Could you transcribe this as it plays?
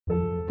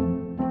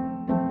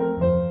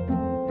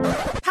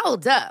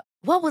Hold up.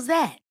 What was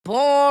that?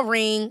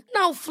 Boring.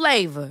 No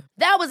flavor.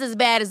 That was as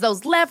bad as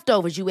those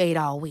leftovers you ate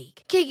all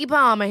week. Keke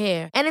Palmer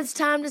here, and it's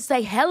time to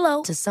say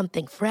hello to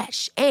something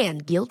fresh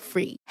and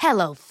guilt-free.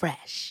 Hello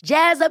Fresh.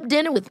 Jazz up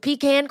dinner with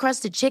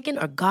pecan-crusted chicken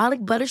or garlic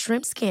butter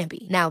shrimp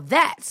scampi. Now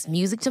that's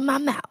music to my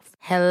mouth.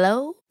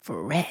 Hello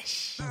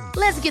Fresh.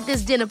 Let's get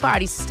this dinner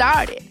party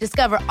started.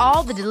 Discover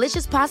all the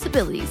delicious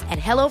possibilities at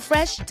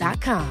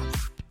hellofresh.com.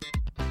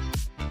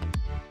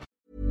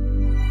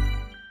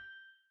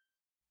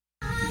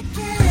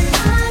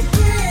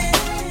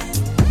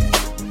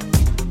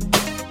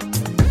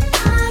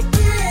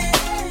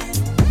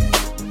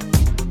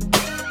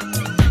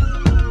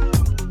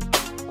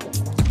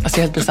 Alltså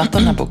jag är helt besatt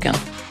av den här boken.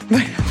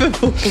 Vad är det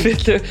för bok?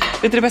 Vet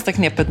du det bästa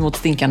knepet mot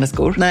stinkande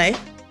skor? Nej.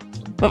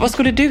 Vad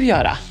skulle du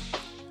göra?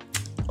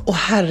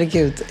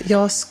 Herregud,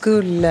 jag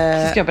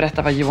skulle... Så ska jag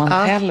berätta vad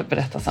Johan Tell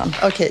berättar sen.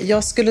 Okej,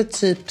 jag skulle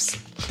typ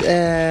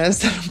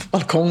ställa på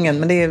balkongen,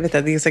 men det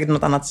är säkert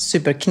något annat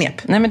superknep.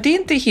 Nej, men det är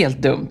inte helt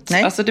dumt.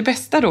 Nej. Alltså det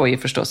bästa då är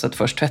förstås att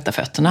först tvätta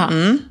fötterna.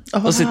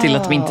 Och se till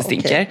att de inte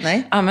stinker.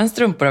 Okay. Använd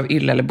strumpor av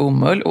ylle eller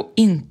bomull och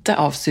inte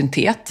av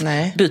syntet.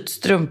 Nej. Byt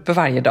strumpor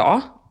varje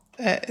dag.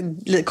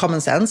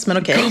 Common sense, men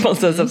okej. Common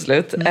sense,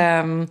 absolut.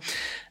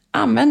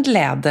 Använd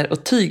läder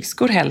och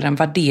tygskor hellre än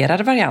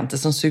värderade varianter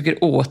som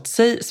suger åt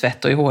sig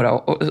svett och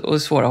är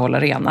svåra att hålla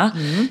rena.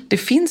 Det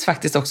finns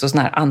faktiskt också sån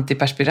här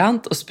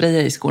antiperspirant och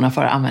spraya i skorna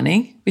för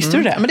användning. Visste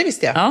du det? Ja, men det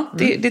visste jag. Ja,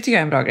 det tycker jag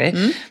är en bra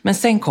grej. Men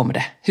sen kommer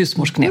det,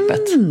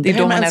 husmorsknepet. Det är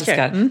då man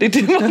älskar. Det är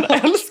det man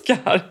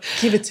älskar.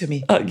 Give it to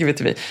me. Ja, give it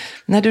to me.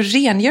 När du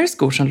rengör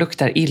skor som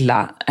luktar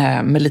illa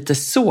med lite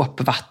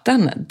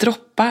såpvatten,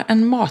 droppa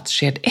en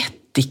matsked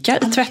ättika i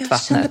tvättvattnet.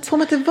 Jag kände på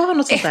mig att det var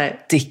något sånt där.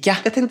 Ättika.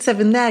 Jag tänkte säga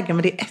vinäger,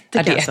 men det är ättika.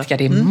 Ja, det är ättika,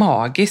 det är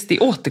magiskt. Det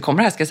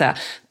återkommer här, ska jag säga.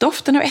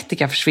 Doften av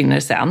ättika försvinner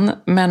sen,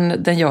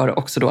 men den gör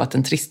också då att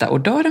den trista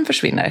odören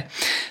försvinner.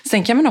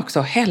 Sen kan man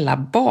också hälla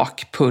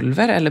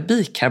bakpulver eller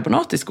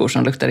bikarbonat i skor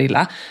som luktar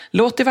illa.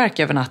 Låt det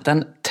verka över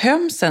natten.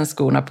 Töm sen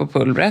skorna på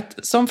pulvret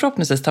som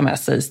förhoppningsvis tar med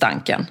sig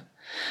stanken.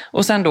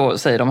 Och sen då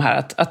säger de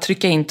här att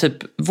trycka in typ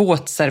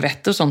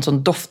våtservetter och sånt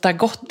som doftar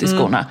gott i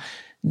skorna.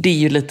 Det är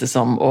ju lite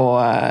som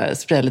att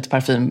spraya lite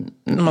parfym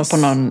på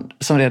någon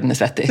som redan är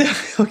svettig.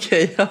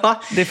 Okej,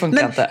 ja. Det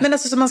funkar inte. Men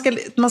alltså, så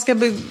man ska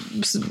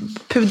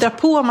pudra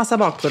på en massa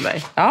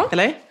bakpulver? Ja.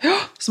 Eller?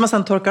 Så man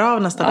sen torkar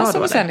av nästa dag? Ja,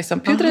 så sen liksom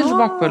pudra i sig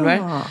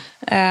bakpulver.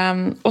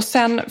 Och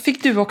sen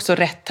fick du också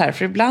rätt här,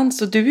 för ibland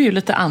så du är ju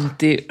lite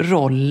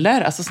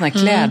anti-roller, alltså såna här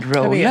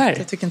klädroller.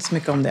 Jag tycker inte så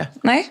mycket om det.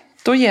 Nej.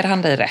 Då ger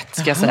han dig rätt,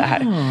 ska jag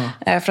säga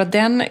här. För att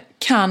den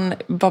kan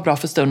vara bra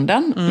för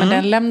stunden, men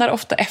den lämnar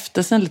ofta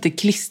efter sig en lite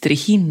klistrig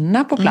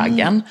hinna på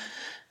plaggen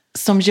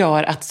som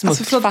gör att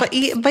smuts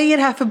vad är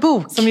det här för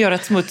bok? Som gör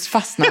att smuts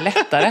fastnar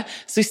lättare.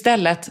 Så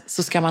istället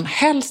så ska man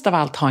helst av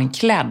allt ha en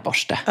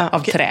klädborste av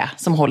trä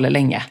som håller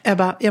länge.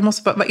 Vad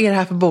är det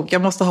här för bok?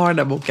 Jag måste ha den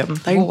där boken.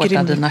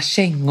 Vårda dina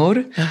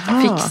kängor,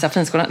 fixa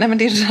finskorna. Nej, men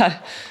det är så här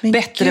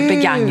bättre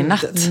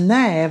begagnat.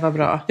 Nej, vad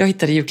bra. Jag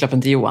hittade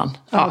julklappen till Johan.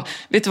 Ja.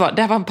 Vet du vad,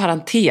 det här var en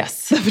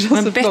parentes.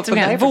 Men bättre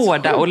med att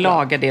vårda och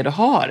laga det du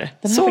har.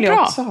 Så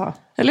bra.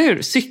 Eller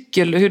hur?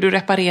 Cykel, hur du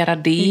reparerar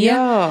det.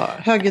 Ja,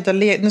 högljudda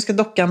nu ska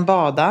dockan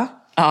bada.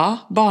 Ja,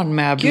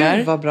 barnmöbler.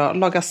 Gud vad bra,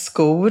 laga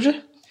skor.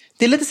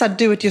 Det är lite så här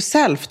do it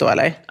yourself då,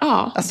 eller?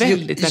 Ja, alltså,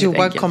 väldigt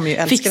Johan enkelt. kommer ju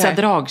älska fixa det här.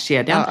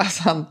 Dragkedjan. Ja,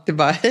 alltså, det är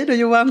bara, hej då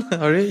Johan,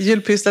 har du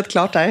julpysslet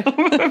klart här?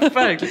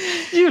 Verkligen.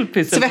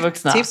 Julpyssel för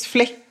vuxna. Svetttips,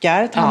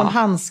 fläckar, ta hand om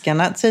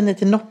handskarna, säg nej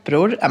till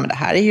noppror. Ja, men det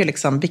här är ju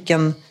liksom,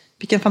 vilken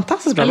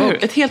fantastisk bra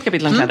bok. Ett helt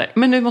kapitel om kläder.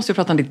 Men nu måste vi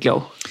prata om ditt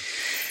glow.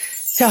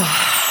 Ja,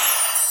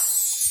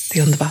 det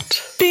är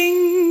underbart. Ding!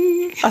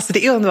 Alltså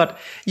det är underbart.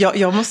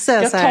 Jag måste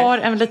säga så här. Jag tar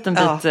en liten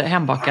bit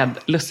hembakad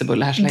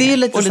lussebulle här så länge. Det är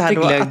lite och så här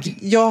lite då, glögg. att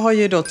jag har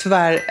ju då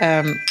tyvärr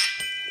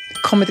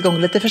kommit igång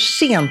lite för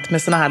sent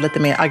med såna här lite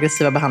mer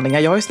aggressiva behandlingar.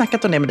 Jag har ju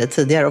snackat om det med dig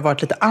tidigare och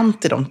varit lite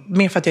anti dem.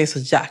 Mer för att jag är så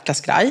jäkla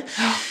skraj.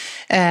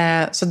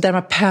 Så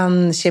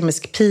Dermapen,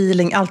 kemisk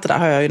peeling, allt det där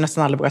har jag ju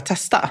nästan aldrig vågat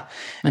testa.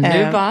 Men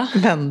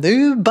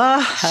nu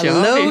bara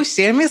hello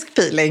kemisk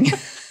peeling.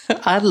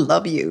 I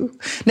love you.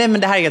 Nej,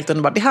 men det här är helt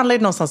underbart. Det handlar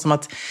ju någonstans om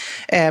att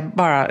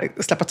bara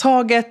släppa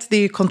taget. Det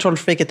är ju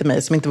kontrollfreaket i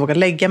mig som inte vågar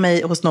lägga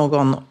mig hos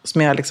någon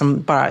som jag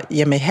liksom bara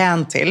ger mig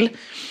hän till.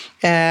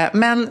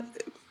 Men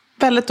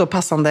väldigt då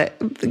passande,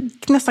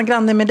 nästan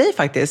granne med dig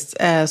faktiskt,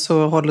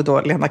 så håller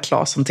då Lena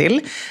Claesson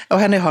till. Och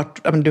henne har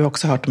hört, du har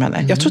också hört om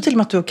henne. Jag tror till och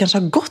med att du kanske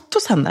har gått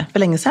hos henne för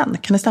länge sedan.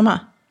 Kan det stämma?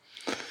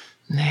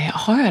 Nej,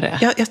 har jag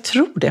det? Jag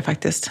tror det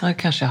faktiskt. Ja,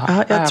 kanske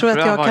har. Ja, jag tror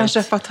att jag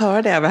kanske fått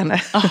höra det av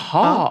henne.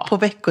 Ja, på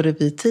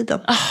veckorevytiden.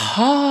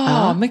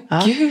 Aha, men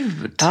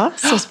gud. Ja,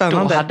 så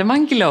spännande. Då hade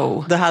man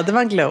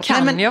glow.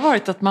 Kan ju ha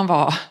varit att man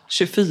var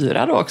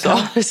 24 då också. Ja,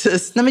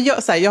 precis. Nej, men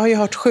jag har ju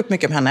hört sjukt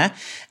mycket om henne.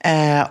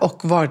 Och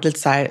varit lite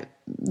så här.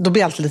 Då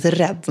blir jag alltid lite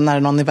rädd när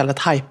någon är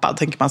väldigt hypad.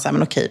 Tänker man så här,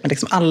 men okej, men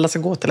liksom alla ska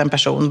gå till en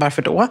person.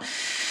 Varför då?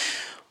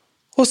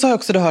 Och så har jag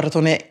också då hört att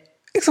hon är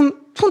liksom,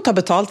 hon tar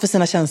betalt för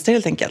sina tjänster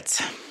helt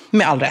enkelt.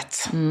 Med all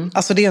rätt.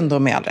 Alltså det är ändå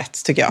med all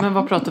rätt, tycker jag. Men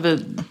vad pratar vi?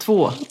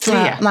 2, 3?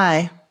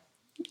 Nej.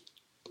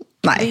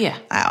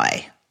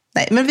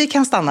 Nej, men vi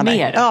kan stanna där.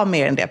 Mer? Ja,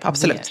 mer än det,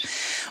 absolut. Mer.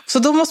 Så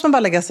då måste man bara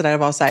lägga sig där och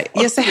vara så här,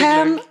 ge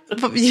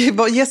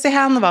sig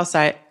hän och vara så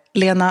här,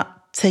 Lena,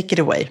 take it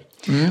away.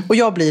 Och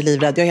jag blir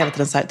livrädd. Jag är hela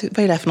tiden så här,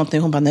 vad är det här för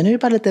någonting? Hon bara, nej, nu är det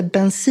bara lite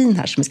bensin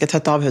här som vi ska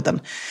tvätta av huden.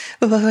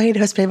 Vad är det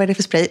för spray? Vad är det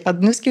för spray? Ja,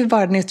 nu ska vi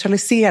bara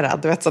neutralisera.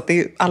 Du vet, så att det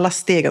är alla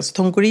stegen.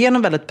 Så hon går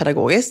igenom väldigt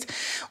pedagogiskt.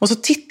 Och så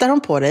tittar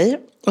hon på dig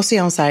och så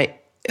är hon så här,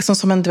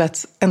 som en, du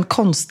vet, en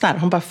konstnär.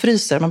 Hon bara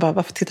fryser. Man bara,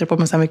 varför tittar du på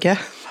mig så här mycket?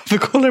 Varför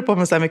kollar du på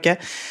mig så här mycket?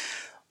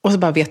 Och så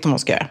bara vet hon vad hon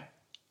ska göra.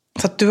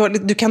 Så att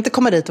du kan inte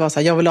komma dit och vara så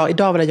här,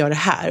 idag vill jag göra det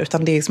här.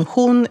 Utan det är liksom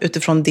hon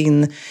utifrån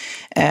din...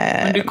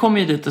 Men du kommer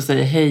ju dit och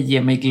säger, hej,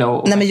 ge mig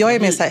glow. Nej, men jag är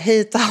mer så här,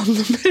 hej, ta hand om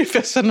mig. För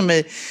jag känner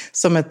mig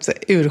som ett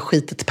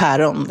urskitet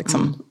päron.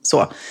 Liksom,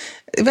 så.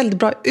 Väldigt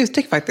bra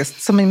uttryck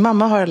faktiskt. Som min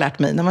mamma har lärt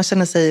mig. När man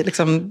känner sig,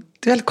 liksom,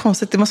 det är väldigt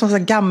konstigt. Det måste vara så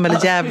här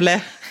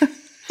gammeljävle.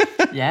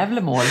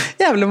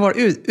 Jävlemål,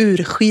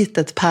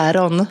 urskitet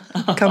päron.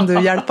 Kan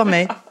du hjälpa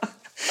mig?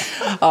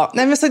 Ja,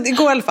 nej, men så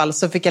igår i alla fall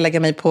så fick jag lägga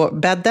mig på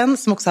bädden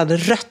som också hade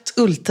rött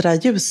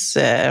ultraljus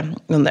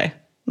under.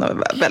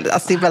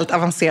 Alltså det är väldigt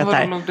avancerat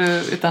här. Låg du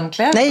utan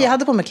kläder? Nej, jag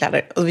hade på mig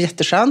kläder och det var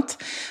jätteskönt.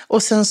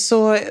 Och sen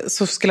så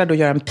skulle jag då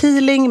göra en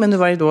peeling, men nu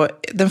var det då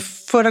den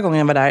förra gången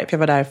jag var där, för jag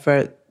var där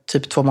för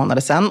typ 2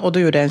 månader sedan, och då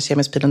gjorde jag en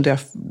kemisk peeling då jag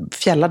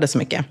fjällade så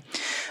mycket.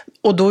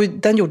 Och då,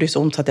 den gjorde ju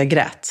så ont så att jag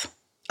grät.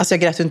 Alltså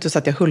jag grät inte så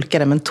att jag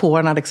hulkade, men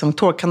tårarna, liksom,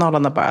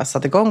 tårkanalerna bara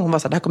satte igång. Hon var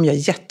så här, det här kommer göra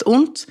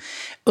jätteont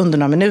under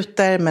några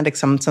minuter, men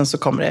liksom, sen så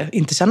kommer det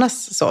inte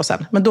kännas så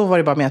sen. Men då var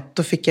det bara med att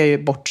då fick jag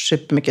ju bort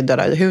supermycket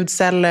döda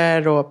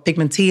hudceller och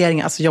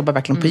pigmentering, alltså jobba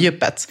verkligen på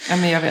djupet. Ja,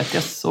 men jag vet,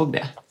 jag såg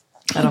det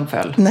när de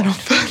föll. Jag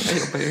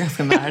jobbar ju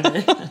ganska nära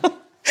dig.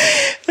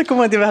 Jag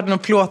kommer ihåg att vi hade någon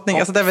plåtning.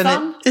 Alltså där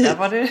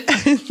var det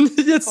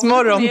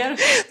Nyhetsmorgon. Det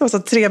var så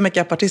 3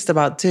 makeupartister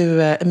bara,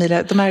 du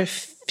Emilia, de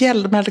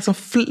här liksom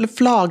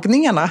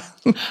flagningarna.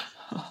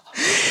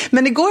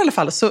 Men igår i alla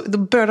fall så då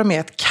började de med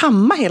att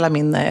kamma hela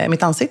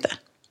mitt ansikte.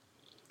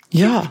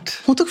 Ja,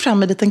 hon tog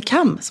fram en liten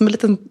kam, som en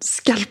liten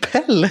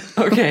skalpell.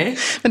 Okay.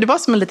 Men det var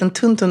som en liten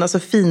tunn, alltså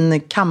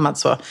fin kammad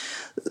så.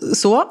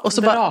 Och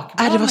så bara,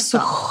 det var så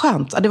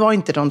skönt. Det var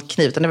inte någon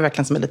kniv, utan det var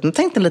verkligen som en liten,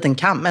 tänk en liten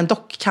kam, en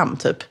dockkam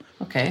typ.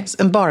 Okay.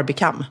 En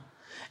Barbie-kam.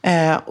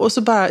 Och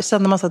så bara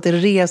kände man så att det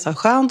rev så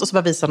skönt, och så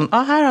bara visade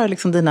hon, här har jag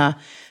liksom dina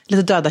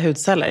lite döda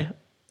hudceller.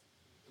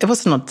 Det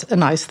var not a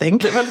nice thing.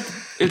 Det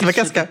var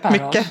ganska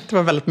mycket. Det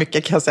var väldigt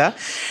mycket, kan jag säga.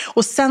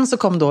 Och sen så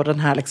kom då den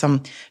här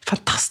liksom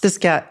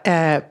fantastiska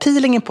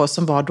peelingen på,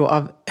 som var då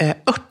av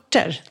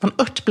örter. Det var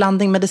en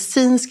örtblandning,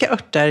 medicinska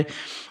örter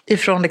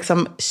ifrån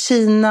liksom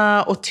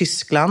Kina och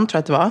Tyskland, tror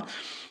jag att det var.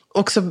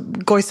 Och så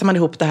gojsar man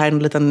ihop det här i en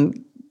liten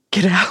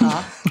kräm.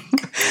 Ja.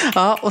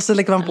 Ja, och så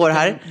lägger man på det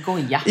här.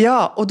 Goja.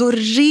 Ja, och då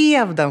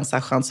rev den så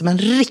här skönt som en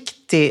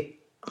riktig,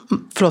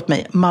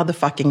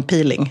 motherfucking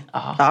peeling.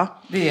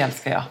 Ja, det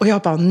älskar jag. Och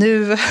jag bara,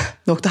 nu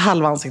åkte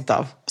halva ansiktet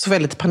av. Så var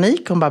jag lite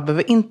panik. Hon bara,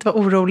 behöver inte vara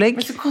orolig.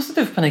 Men så konstigt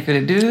du får panik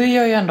över det. Du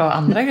gör ju ändå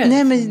andra grejer.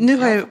 Nej, men nu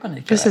har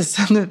jag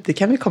precis, nu, det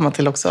kan vi komma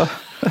till också.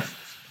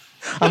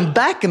 I'm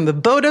back in the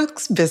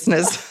Botox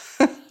business.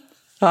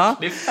 Ja.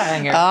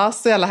 Ja,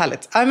 så jävla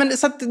härligt. Ja, men,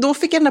 så att då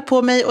fick jag den där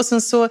på mig, och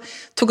sen så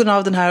tog hon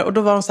av den här, och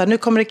då var hon så här, nu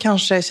kommer det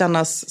kanske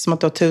kännas som att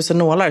du har 1000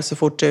 nålar så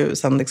fort du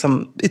sen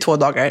liksom, i 2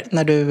 dagar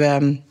när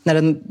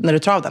du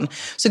tar av den.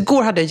 Så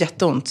igår hade jag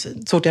jätteont så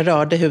fort jag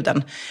rörde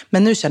huden,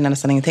 men nu känner jag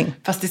nästan ingenting.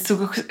 Fast det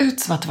såg också ut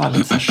som att det var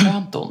lite så här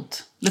skönt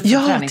ont. Lite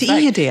ja, det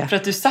är det. För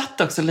att du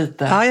satt också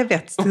lite. Ja, jag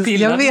vet.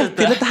 Jag vet, lite.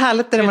 Det är lite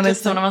härligt när man är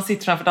typ som när man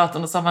sitter framför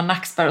datorn och så har man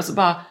nackspärr och så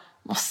bara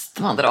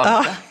måste man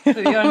dra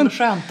lite. Det gör ändå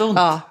skönt ont.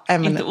 Ja,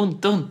 inte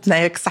ont.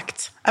 Nej,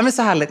 exakt. Ja, men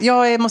så härligt.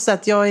 Jag måste säga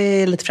att jag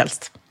är lite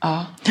frälst.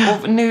 Ja.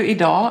 Och nu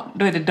idag,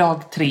 då är det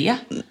dag 3.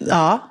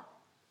 Ja,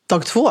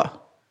 dag 2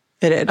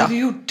 är det idag. Ja, du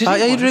gjorde det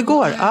jag gjorde det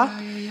igår. Ja.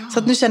 Så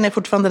att nu känner jag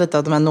fortfarande lite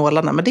av de här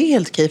nålarna. Men det är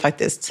helt okej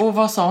faktiskt. Och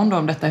vad sa hon då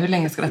om detta? Hur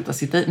länge ska detta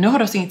sitta i? Nu har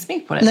du alltså inget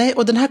smink på dig. Nej,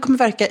 och den här kommer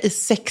verka i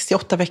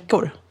 6-8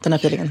 veckor. Den här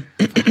peelingen.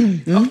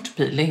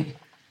 Örtpeeling.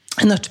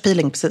 En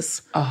örtpeeling,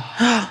 precis.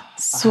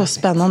 Så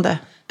spännande.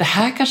 Det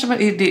här kanske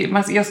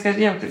jag ska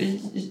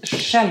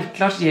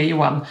självklart ge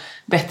Johan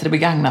Bättre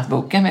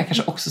begagnat-boken, men jag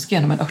kanske också ska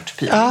igenom en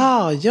örtpeeling.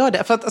 Ja, gör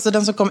det. För att alltså,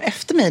 den som kom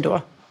efter mig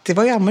då, det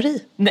var ju Amori.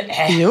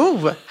 Nej.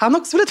 Jo, han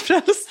också blivit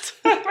frälst.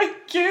 Men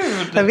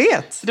gud. Jag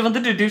vet. Det var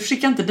inte du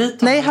skickade inte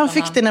dit honom. Nej, han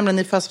fick det nämligen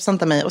i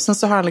födelsedagspresent av mig. Och sen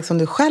så har han liksom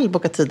nu själv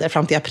bokat tider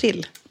fram till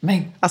april.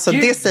 Men alltså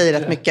gud. Det säger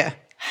rätt mycket.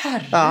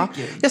 Herregud. Ja.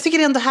 Jag tycker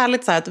det är ändå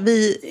härligt så här att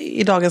vi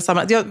i dagens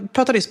samhälle, jag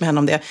pratade just med henne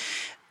om det.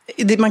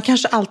 Det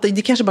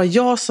är kanske bara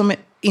jag som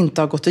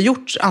inte har gått och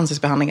gjort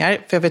ansiktsbehandlingar.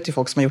 För jag vet ju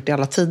folk som har gjort det i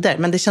alla tider.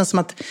 Men det känns som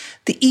att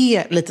det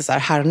är lite så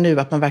här nu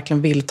att man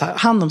verkligen vill ta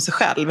hand om sig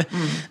själv.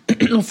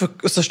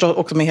 Och förstås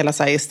också med hela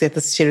så här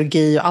estetisk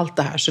kirurgi och allt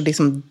det här. Så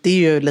det är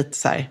ju lite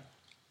så här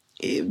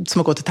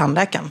som att gå till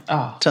tandläkaren.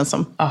 Känns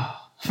som.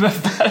 Men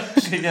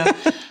verkligen.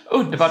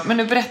 Underbart. Men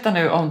nu berätta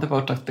nu om The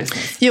Botox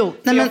Business. Jo,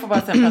 nej, jag får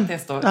bara säga en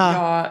parentes då.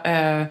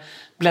 Jag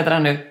bläddrar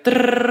nu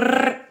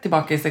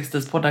tillbaka i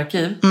 60s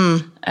poddarkiv.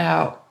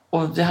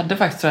 Och vi hade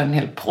faktiskt en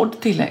hel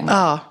podd tillgänglig.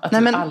 Ja. Att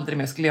du aldrig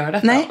mer skulle göra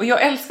detta. Nej. Och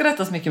jag älskar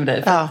detta så mycket med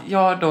dig. För att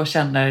jag då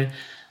känner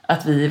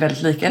att vi är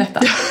väldigt lika i detta.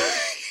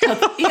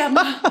 Att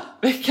ena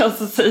veckan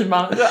så säger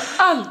man att jag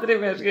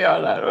aldrig mer ska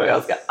göra det här. Och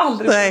jag ska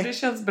aldrig mer. Det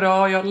känns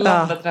bra. Jag har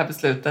landat det här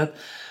beslutet.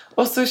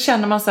 Och så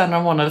känner man sen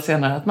några månader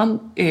senare att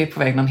man är på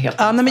väg någon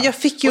helt annan. Men jag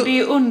fick ju... Och det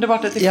är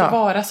underbart att det får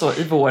vara så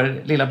i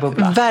vår lilla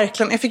bubbla.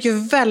 Verkligen. Jag fick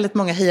ju väldigt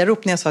många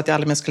hejarop när jag sa att jag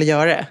aldrig mer skulle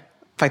göra det.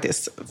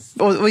 Faktiskt.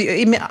 Och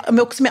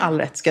också med all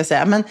rätt ska jag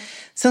säga. Men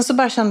sen så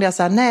bara kände jag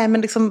så här, nej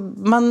men liksom,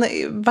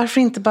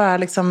 varför inte bara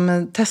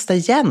liksom testa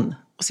igen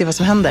och se vad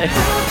som händer.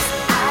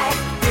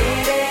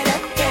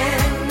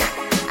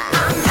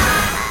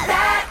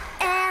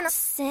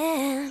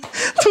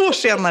 2 år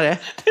senare.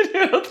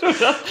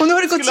 Och nu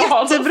har det gått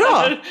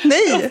jättebra.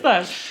 Nej.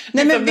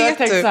 Nej men vet du. Jag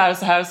tänkte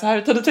så här.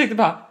 Utan du tänkte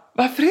bara,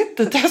 varför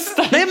inte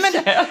testa igen?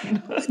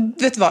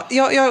 Vet du vad?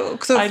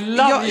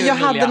 Jag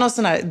hade någon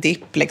sån här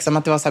dipp liksom.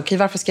 Att det var så här, okej,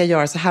 varför ska jag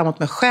göra så här mot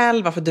mig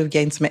själv? Varför duger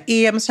jag inte som jag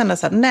är? Men så kände jag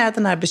så här, nej,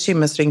 den här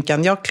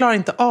bekymmersrynkan, jag klarar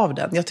inte av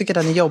den. Jag tycker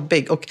den är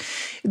jobbig. Och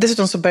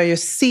dessutom så börjar jag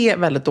se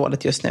väldigt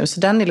dåligt just nu. Så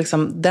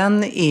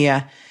den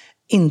är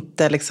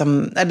inte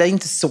liksom, eller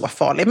inte så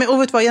farlig. Men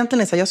vet du vad,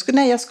 egentligen är så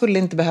här, jag skulle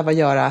inte behöva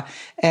göra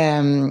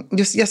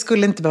jag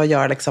skulle inte behöva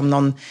göra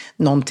liksom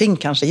någonting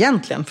kanske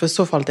egentligen, för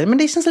så farligt är det. Men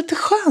det känns lite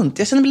skönt.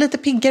 Jag känner mig lite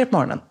piggare på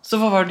morgonen. Så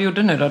vad var det du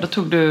gjorde nu då? Då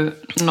tog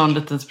du någon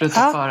liten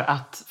spruta för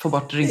att få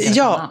bort rynkan i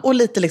pannan? Ja, och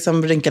lite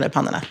liksom rynkan i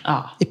pannorna.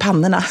 Ja. I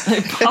pannorna.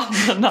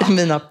 I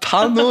mina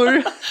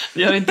pannor.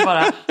 Vi gör inte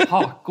bara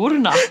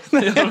hakorna,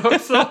 vi gör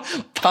också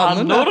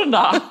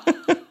pannorna.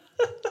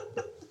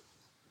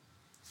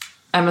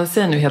 Nej, men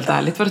säg nu helt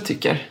ärligt vad du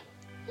tycker.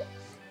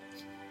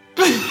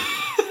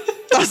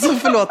 Alltså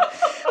förlåt.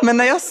 Men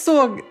när jag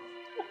såg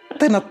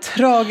denna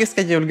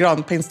tragiska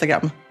julgran på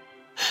Instagram.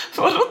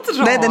 Vadå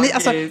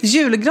tragiskt? Nej,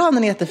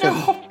 julgranen är jättefin. Jag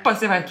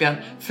hoppas verkligen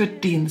för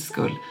din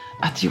skull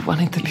att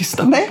Johan inte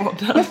lyssnar på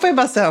podden. Men får jag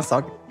bara säga en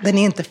sak? Den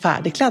är inte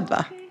färdigklädd,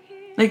 va?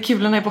 Nej,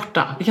 kulorna är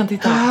borta. Vi kan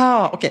titta.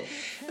 Jaha, okej.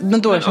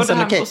 Men då är det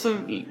så okej.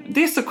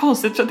 Det är så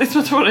konstigt för att det är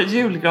som att våra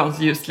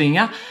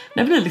julgransljuslingar,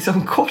 den blir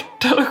liksom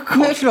kortare och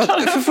kortare. Men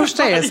förlåt, för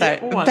första är det så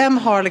här, vem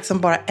har liksom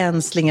bara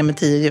en slinga med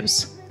 10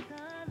 ljus?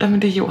 Ja, men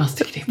det är Johans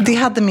tycker det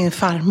hade min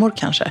farmor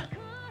kanske.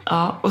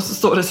 Ja, och så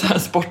står det så här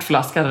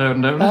sportflaska där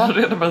under.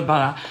 Ja.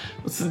 Bara,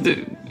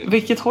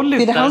 vilket håll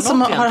ut är det där? Han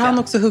som, har han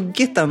också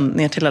huggit den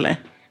ner till, eller?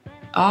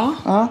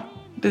 Ja.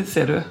 Det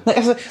ser du. Nej,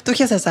 alltså, då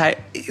kan jag säga så här.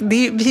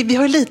 Vi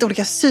har ju lite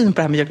olika syn på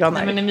det här med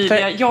julgranar. Nej, men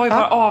Emilia, jag är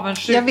bara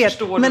avundsjuk. Jag vet,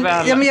 förstår du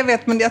väl? Ja, men jag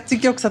vet, men jag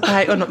tycker också att det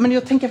här är... Men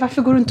jag tänker,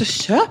 varför går du inte och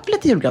köper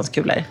lite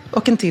julgranskulor?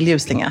 Och en till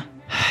ljuslinga?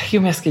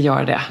 Jo, men jag ska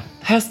göra det.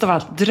 Helst av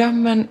allt,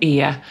 drömmen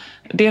är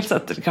dels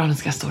att granen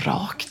ska stå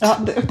rakt. Ja,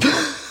 det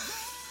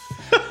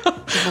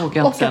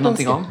vågar jag inte säga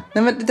någonting om.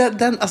 Nej, men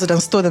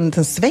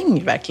den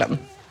svänger verkligen.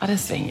 Ja, den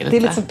svänger lite. Det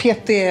är lite som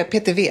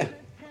PTV.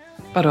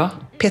 Vadå?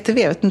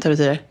 PTV, vet inte vad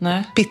det betyder?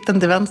 Nej. Pitten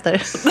till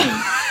vänster.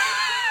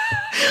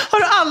 Har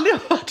du aldrig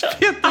hört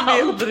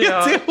PTV och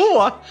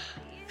PTH?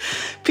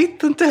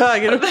 Pitten till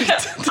höger och pitten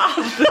till...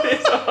 Aldrig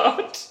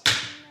hört.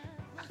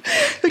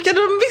 Hur kan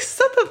du ha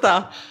missat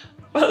detta?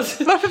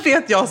 Varför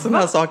vet jag sådana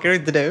här saker och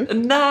inte du?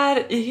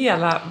 När i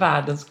hela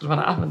världen skulle man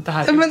ha använt det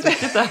här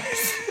uttrycket?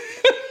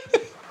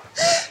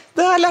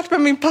 Det har jag lärt mig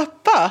av min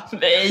pappa.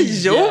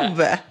 Nej! Jo!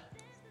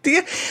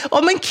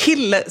 Om en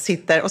kille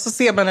sitter och så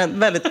ser man en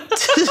väldigt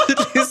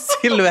tydlig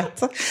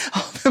silhuett av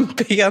en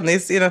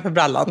penis innanför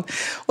brallan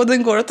och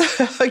den går åt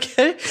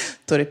höger,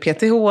 då är det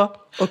PTH,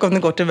 och om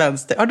den går till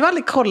vänster. Har du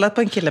aldrig kollat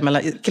på en kille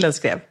mellan killen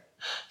skrev?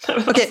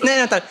 Okej, nej,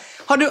 vänta.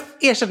 Har du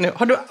erkänt nu?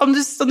 Om du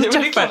det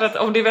är klart att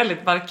om det är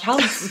väldigt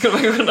markant så skulle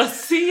man kunna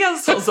se en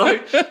sån sak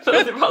för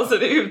att det fanns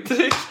ett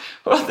uttryck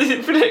och att det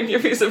i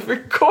förlängningen finns en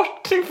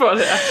förkortning för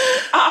det.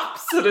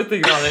 Absolut inte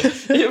grader.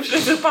 I och för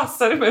sig så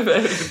passar det mig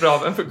väldigt bra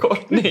med en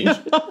förkortning.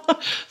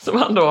 Som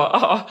han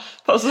då,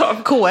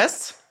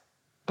 KS.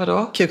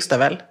 Vadå?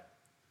 Kukstövel.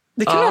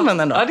 Det kan man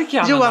använda ändå. Ja, det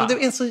kan Johan,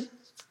 du är så...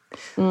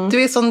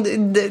 Du är sån,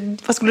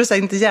 vad skulle du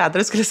säga, inte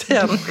jädra, skulle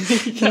säga.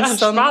 En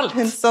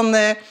sån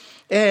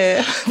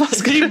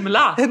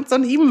himla. En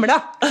sån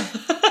himla.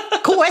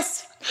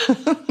 KS.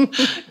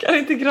 Kan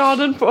inte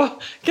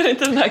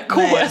den här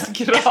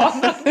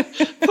KS-granen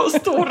få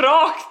stå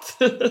rakt?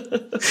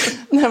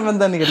 Nej, men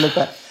den är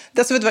lite...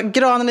 Alltså, vet du vad,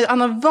 granen,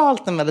 han har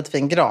valt en väldigt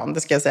fin gran,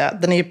 det ska jag säga.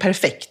 Den är ju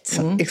perfekt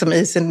liksom,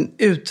 i sin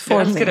utformning.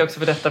 Jag älskar det också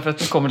för detta, för att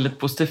det kommer lite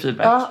positiv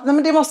feedback. Ja, nej,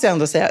 men det måste jag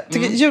ändå säga.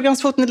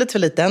 Julgransfoten är lite för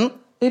liten.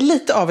 Det är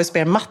lite avis på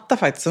er matta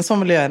faktiskt. En sån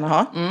vill jag gärna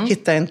ha.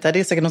 Hittar inte. Det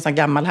är säkert någon sån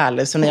gammal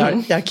härlig som ni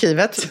har i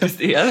arkivet.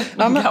 Visst är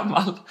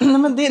gammal.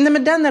 Nej,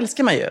 men den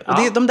älskar man ju.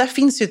 Ja. De där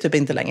finns ju typ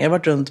inte längre. Jag har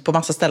varit runt på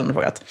massa ställen och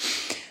frågat.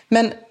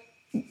 Men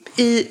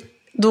i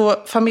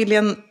då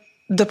familjen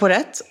De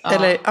Porret,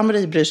 eller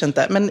Amarie bryr sig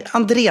inte, men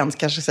Andréns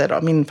kanske säger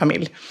då, min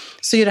familj,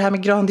 så är det här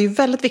med gran, det är ju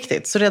väldigt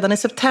viktigt. Så redan i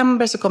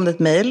september så kom det ett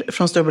mejl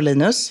från Storbror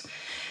Linus.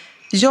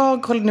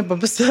 Jag håller nu på att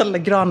beställa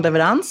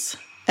granleverans.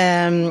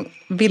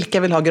 Vilka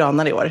vill ha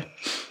granar i år?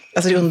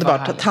 Alltså det är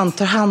underbart att han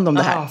tar hand om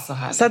det här.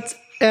 Så att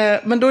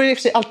Men då är det i och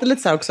för sig alltid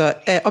lite så här också.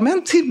 Om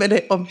en timme,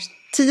 eller om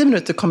 10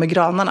 minuter kommer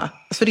granarna.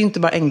 För det är inte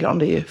bara en gran,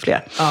 det är ju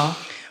fler. Ja.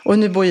 Och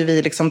nu bor ju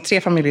vi liksom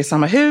 3 familjer i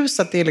samma hus.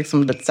 Så att det är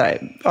liksom lite så här,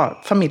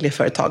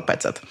 familjeföretag på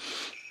ett sätt.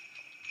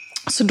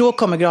 Så då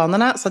kommer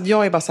granarna. Så att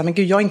jag är bara så här, men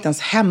gud, jag är inte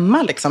ens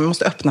hemma liksom. Jag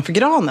måste öppna för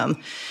granen.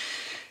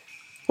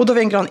 Och då har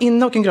vi en gran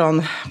inne och en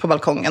gran på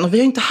balkongen. Och vi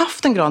har inte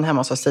haft en gran hemma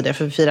hos oss tidigare.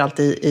 För vi firar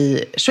alltid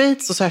i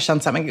Schweiz. Och så har jag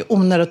känt så här, men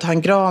onödigt att ha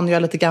en gran. Jag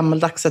är lite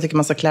gammaldags. Jag tycker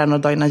man ska klä några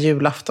dagar innan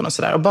julafton och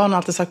sådär. Och barnen har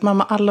alltid sagt,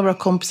 mamma, alla våra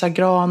kompisar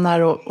granar.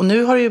 Och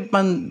nu har ju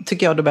man,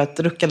 tycker jag, då börjat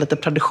rucka lite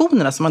på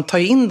traditionerna. Så man tar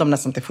ju in dem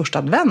nästan till första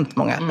advent.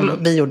 Många. Eller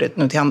vi gjorde det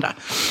nu till andra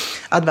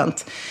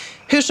advent.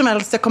 Hur som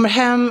helst, jag kommer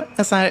hem,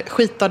 en sån här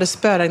skitdag, det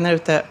spöregnar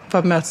ute.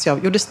 Vad möts jag av?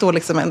 Jo, det står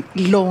liksom en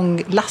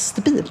lång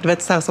lastbil. Du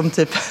vet, så här som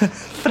typ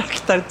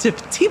fraktar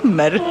typ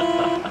timmer.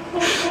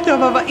 Jag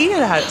bara, vad är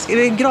det här? Är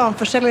det en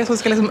granförsäljare som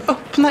ska liksom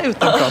öppna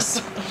utanför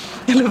oss?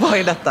 Eller vad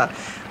är detta?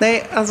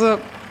 Nej, alltså,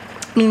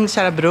 min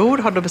kära bror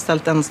har då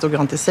beställt en stor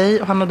gran till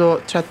sig. Och han har då,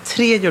 tror jag,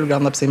 3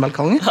 julgranar på sin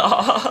balkong.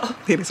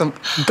 Det är liksom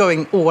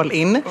going all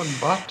in.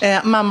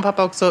 Mamma och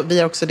pappa också, vi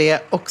har också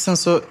det. Och sen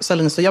så sa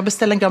Linus, jag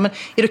beställer en gran. Men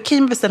är det okej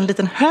om jag beställer en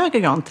liten högre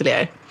gran till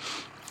er?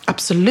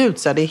 Absolut,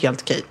 så är det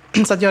helt okej.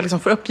 Så att jag liksom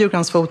får upp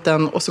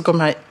julgransfoten. Och så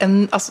kommer här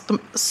alltså, de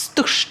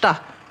största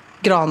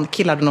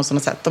grankillar du någonsin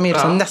har sett. De är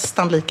liksom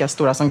nästan lika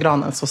stora som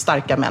granen. Så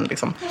starka män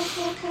liksom.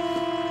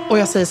 Och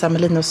jag säger så här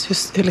med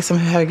Linus, hur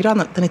hög är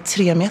granen? Den är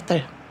 3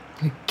 meter.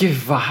 Gud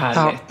vad härligt.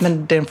 Ja,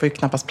 men den får ju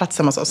knappast plats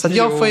hemma hos oss. Så att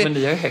jag får ju men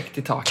det är ju högt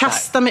i tak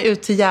kasta mig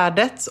ut till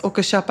Gärdet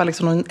och köpa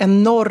liksom en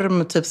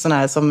enorm typ sån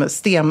här som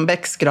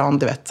Stenbecks gran,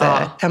 du vet.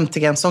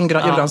 MTG, en sån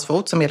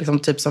julgransfot som är liksom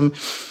typ som,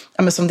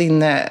 som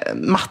din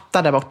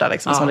matta där borta,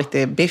 liksom, som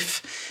riktig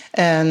biff.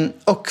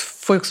 Och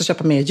får också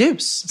köpa mer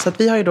ljus. Så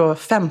att vi har ju då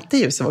 50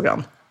 ljus i vår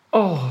gran.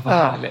 Vad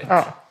härligt.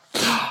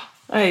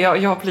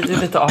 Jag blir ju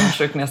lite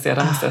avundsjuk när jag ser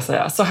det, måste jag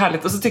säga. Så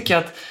härligt. Och så tycker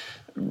jag att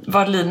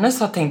vad Linus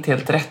har tänkt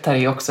helt rätt här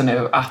är också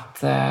nu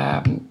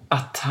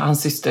att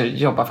hans syster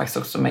jobbar faktiskt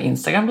också med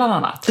Instagram bland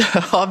annat.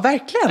 Ja,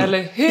 verkligen.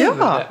 Eller hur?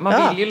 Ja,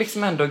 man vill ju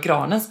liksom ändå,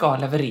 granen ska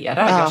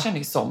leverera. Jag känner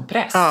ju sån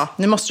press. Ja,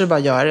 nu måste du bara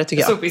göra det,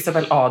 tycker jag. Så på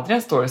Isabel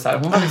Adrian står det så här,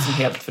 hon var liksom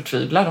helt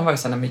förtvivlad. Hon var ju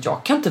så här, men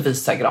jag kan inte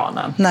visa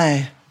granen.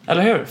 Nej.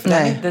 Eller hur? För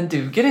den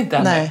duger inte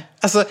ännu. Nej.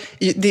 Alltså,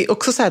 det är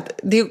också så här att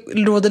det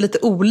råder lite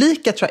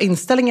olika, tror jag,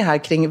 inställningar här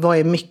kring vad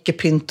är mycket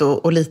pynt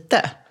och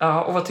lite.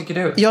 Ja, och vad tycker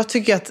du? Jag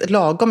tycker att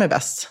lagom är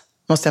bäst,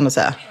 måste jag ändå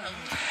säga.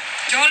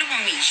 Jag håller på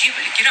med min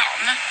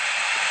julgran.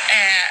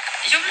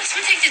 Jag blir liksom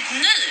inte riktigt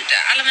nöjd.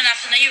 Alla mina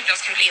fina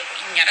julgranskulor är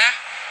ingade.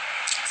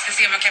 Ska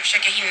se om jag kan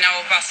försöka hinna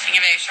och bara slänga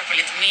iväg och köpa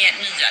lite mer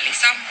nya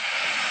liksom.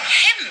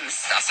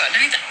 Hemskt alltså, den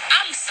är inte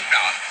alls så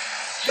bra.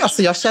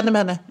 Alltså jag känner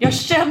med henne. Jag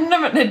känner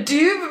med henne.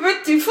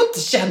 Du får inte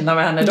känna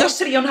med henne. Du har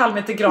 3,5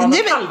 meter gran och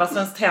halva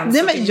Svenskt Tenn.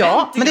 Nej,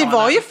 men det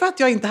var ju för att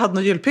jag inte hade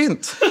någon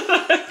julpynt.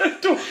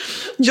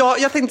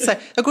 Jag tänkte så här,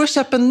 jag går och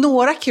köper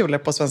några kulor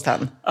på Svenskt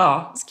Tenn.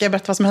 Ja. Ska jag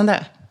berätta vad som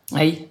hände?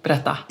 Nej,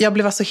 berätta. Jag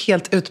blev alltså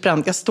helt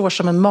utbränd. Jag står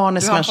som en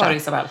manisk människa. Du har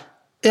Isabel.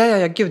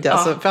 Ja, gud ja.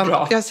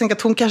 Alltså, jag tänker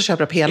att hon kanske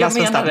köper upp hela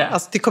Svenskt Tenn.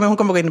 Alltså, hon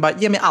kommer gå in och bara,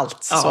 ge mig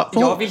allt. Ja, så.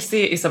 jag vill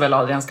se Isabel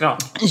Adrians gran.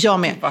 Jag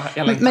med.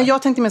 Men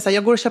jag tänkte mig så här,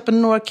 jag går och köper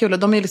några kulor.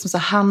 De är liksom så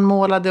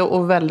handmålade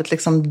och väldigt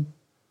liksom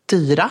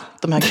dyra,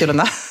 de här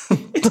kulorna.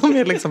 De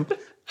är liksom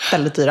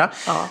väldigt dyra.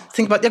 Ja. Jag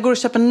tänkte bara, jag går och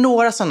köper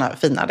några sådana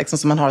fina, liksom,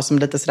 som man har som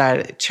lite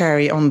sådär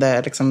cherry on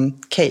the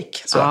liksom, cake.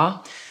 Så.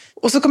 Ja.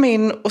 Och så kommer jag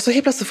in och så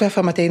helt plötsligt får jag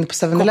för mig att jag är inne på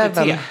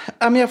 7-Eleven. KPT.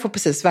 Ja, men jag får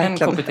precis,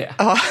 verkligen. En KPT.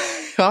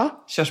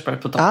 Ja. Körsbär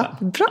på toppen.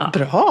 Ja,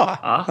 bra.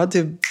 Ja,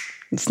 du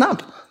snabb.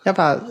 Jag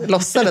bara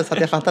låtsades att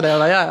jag fattade. Jag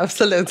bara, ja,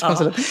 absolut.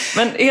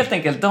 Men helt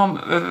enkelt, de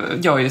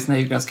gör ju sina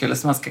julgranskulor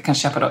så man ska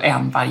kanske köpa då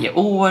en varje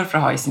år för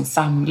att ha i sin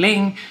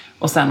samling.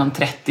 Och sen om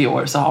 30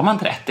 år så har man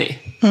 30.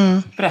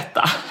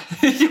 Berätta,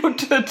 hur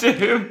gjorde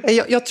du?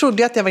 Jag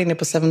trodde att jag var inne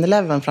på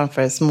 7-Eleven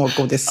framför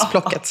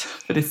smågodisplocket.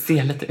 För det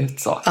ser lite ut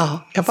så. Ja,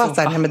 jag bara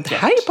så här, men det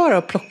här är bara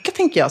att plocka,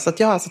 tänker jag. Så att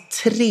jag har alltså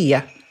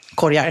 3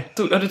 korgar.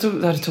 Du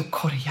tog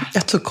korgar?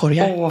 Jag tog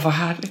korgar. Åh, vad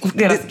härligt.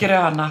 Deras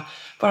gröna.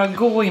 Bara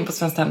gå in på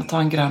Svenskt Tenn och ta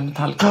en grön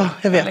metallkorg. Ja,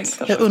 jag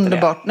vet. Det är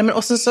underbart. Nej, men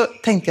och så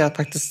tänkte jag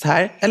faktiskt så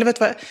här. Eller vet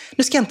du vad?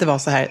 Nu ska jag inte vara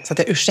så här så att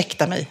jag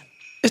ursäktar mig.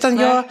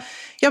 Utan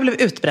jag blev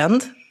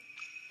utbränd.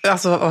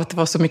 Alltså att det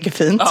var så mycket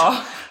fint. Ja.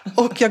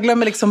 Och jag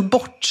glömmer liksom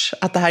bort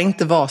att det här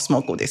inte var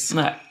smågodis.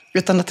 Nej.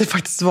 Utan att det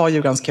faktiskt var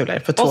julgranskulor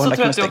för 200 kronor. Och så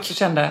tror jag att du också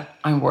kände,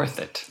 I'm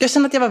worth it. Jag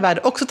kände att jag var värd.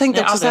 Och så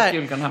tänkte jag också så här.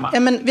 Julgran hemma. Ja,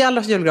 men vi har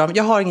alla haft julgran.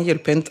 Jag har ingen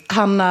julpynt.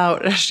 Hanna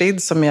och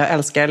Rashid, som jag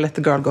älskar, Let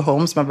the Girl Go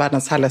Home, som har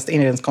världens härligaste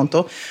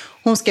inredningskonto.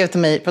 Hon skrev till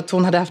mig för att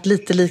hon hade haft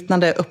lite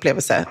liknande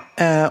upplevelse.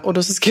 Och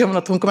då så skrev hon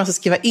att hon kommer alltså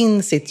skriva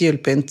in sitt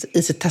julpynt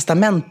i sitt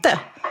testamente.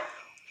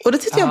 Och det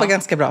tyckte jag var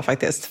ganska bra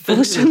faktiskt. För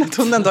hon kände att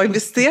hon ändå har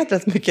investerat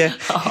rätt mycket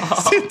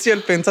i sitt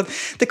julpynt. Så att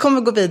det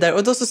kommer gå vidare.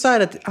 Och då så sa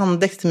jag det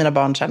andäkt till mina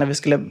barn så här, när vi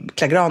skulle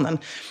klä granen.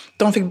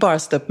 De fick bara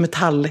sätta upp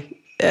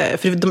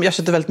för jag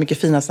köpte väldigt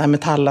mycket fina såna här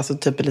metall, alltså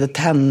typ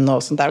lite tenn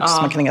och sånt där också,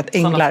 som man kan hänga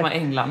änglar. Sådana som har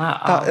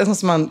änglarna. Ja,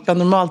 som jag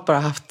normalt bara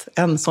haft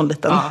en sån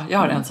liten. Ja, jag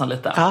har en sån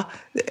liten. Ja.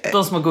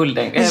 De små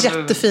guldänglarna.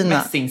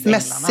 Jättefina.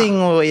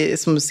 Mässing och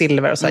som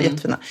silver och så här,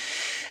 jättefina.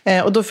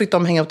 Och då fick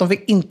de hänga upp, de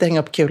fick inte hänga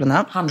upp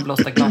kulorna.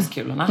 Handblåsta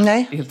glaskulorna.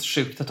 Nej. Det är helt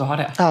sjukt att du har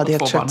det. Ja, det är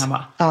helt sjukt.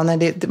 Ja,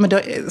 nej, men det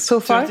är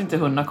så far. Tror att inte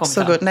hunden har kommit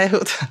så än. Nej,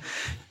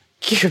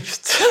 gud.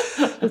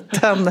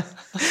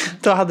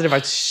 Då hade det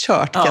varit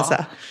kört, kan jag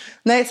säga.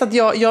 Nej, så att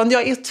jag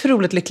är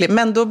otroligt lycklig.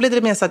 Men då blir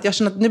det mer så att jag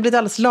känner att nu blir det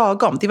alldeles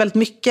lagom. Det är väldigt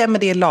mycket,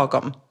 men det är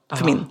lagom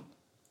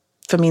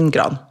för min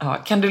gran.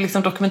 Ja, kan du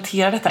liksom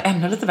dokumentera detta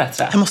ännu lite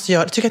bättre? Jag måste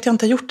göra det. Tycker att jag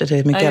inte har gjort det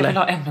mycket, Nej, jag eller? vill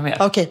ha ännu mer.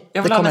 Okej,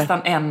 jag vill ha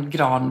nästan en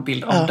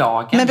granbild om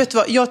dagen. Men vet du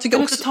vad, jag tycker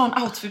kan också... du inte ta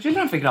en outfit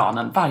framför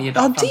granen varje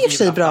dag? Ja, det är i och för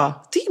sig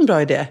bra. Det är en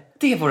bra idé.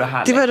 Det vore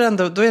härligt. Det var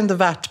ändå, då är det ändå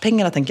värt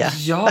pengarna, tänker jag.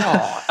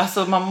 Ja,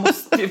 alltså man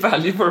måste ju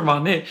value for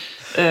money.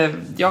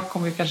 Jag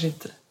kommer ju kanske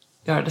inte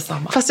göra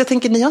detsamma. Fast jag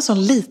tänker, ni har en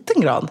sån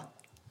liten gran.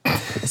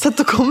 Så att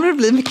då kommer det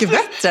bli mycket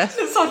bättre.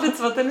 Du sa lite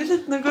som att den är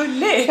liten och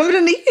gullig. Ja, men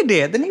den är ju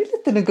det. Den är ju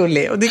liten och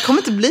gullig. Och det kommer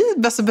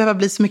inte behöva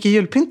bli så mycket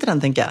julpynt i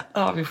den, tänker jag.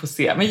 Ja, vi får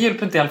se. Men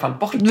julpynt är i alla fall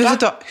borta. Du vet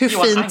du, hur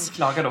Johan fint.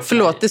 Då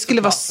Förlåt, det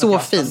skulle vara så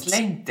fint.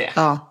 Det.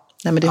 Ja,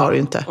 nej, men det har du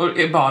ju inte. Och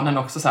barnen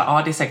också så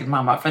här, det är säkert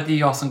mamma. För att det är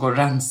jag som går och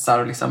rensar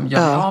och liksom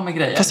gör av med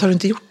grejer. Fast har du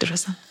inte gjort det då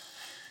sen?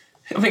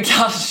 Men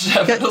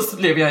kanske, men då så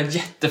blev jag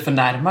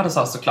jätteförnärmad och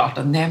sa såklart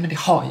att nej, men det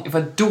har ju,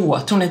 vadå?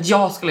 Tror ni att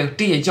jag skulle ha gjort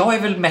det? Jag är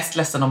väl mest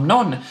ledsen om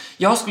någon.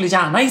 Jag skulle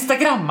gärna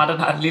instagramma den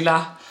här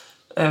lilla,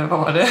 vad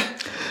var det?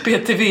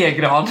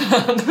 BTV-gran.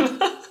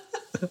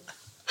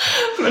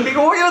 Men det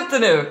går ju inte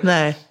nu.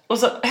 Nej. Och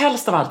så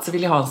helst av allt så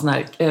vill jag ha en sån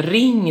här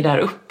ring där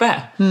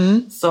uppe.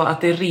 Så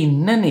att det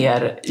rinner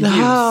ner ljus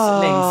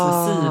längs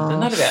med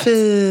sidorna, du vet.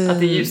 Fint. Att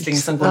det är ljusling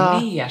som går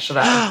ner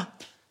sådär.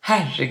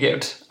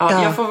 Herregud.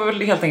 Ja. Jag får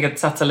väl helt enkelt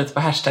satsa lite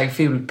på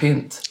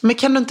 #fulpynt. Men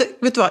kan du inte,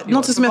 vet du vad,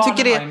 något som jag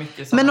tycker är,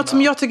 men något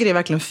som jag tycker är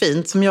verkligen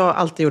fint, som jag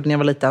alltid gjorde när jag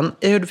var liten.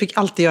 Jag fick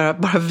alltid göra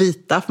bara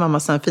vita, för mamma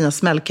såna fina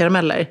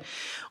smällkarameller.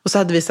 Och så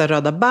hade vi så här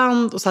röda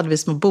band och så hade vi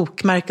små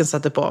bokmärken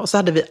satte på. Och så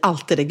hade vi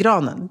alltid det i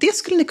granen. Det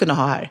skulle ni kunna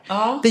ha här.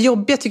 Ja. Det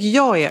jobbiga tycker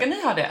jag är... Ska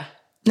ni ha det?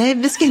 Nej,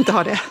 vi ska inte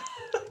ha det.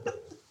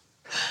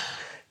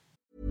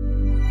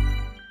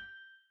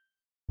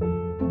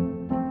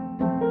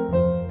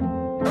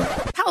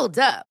 Hold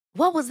up.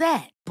 What was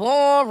that?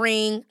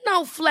 Boring.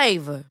 No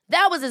flavor.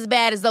 That was as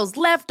bad as those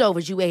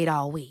leftovers you ate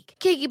all week.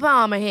 Keke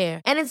Palmer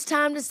here, and it's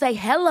time to say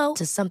hello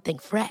to something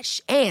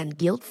fresh and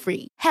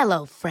guilt-free.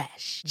 Hello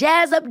Fresh.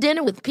 Jazz up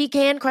dinner with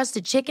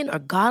pecan-crusted chicken or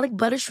garlic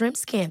butter shrimp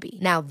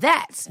scampi. Now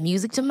that's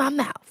music to my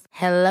mouth.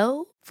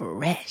 Hello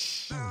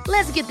Fresh.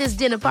 Let's get this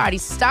dinner party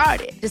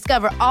started.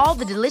 Discover all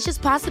the delicious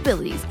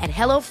possibilities at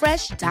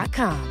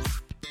hellofresh.com.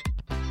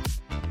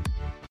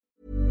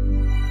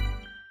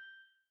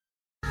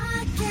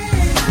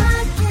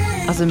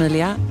 Alltså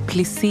Emilia,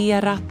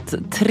 plisserat,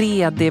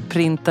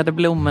 3D-printade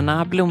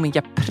blommorna,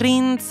 blommiga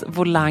prints,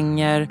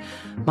 volanger.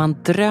 Man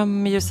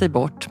drömmer ju sig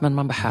bort, men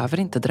man behöver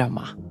inte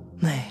drömma.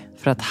 Nej.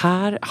 För att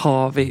här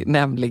har vi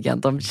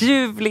nämligen de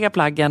ljuvliga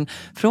plaggen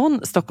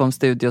från Stockholm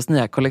Studios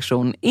nya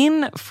kollektion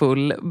In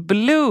Full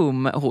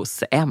Bloom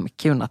hos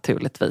MQ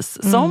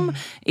naturligtvis. Som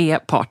är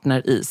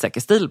partner i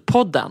Säker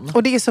Stil-podden.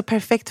 Och det är så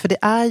perfekt, för det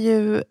är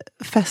ju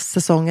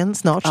festsäsongen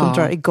snart som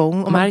drar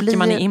igång. Och märker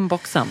man i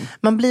inboxen.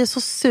 Man blir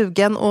så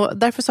sugen, och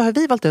därför så har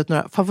vi valt ut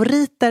några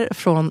favoriter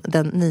från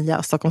den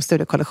nya Stockholm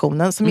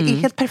Studio-kollektionen som är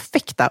helt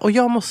perfekta. Och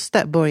jag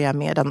måste börja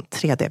med den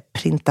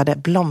 3D-printade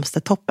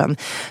blomstertoppen.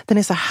 Den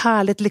är så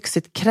härligt lyxigt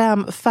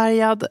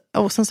krämfärgad,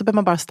 och sen så behöver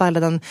man bara styla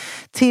den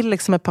till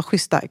liksom ett par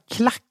schyssta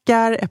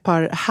klackar, ett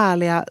par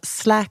härliga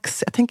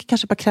slacks. Jag tänker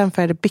kanske på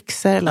krämfärgade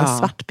byxor eller en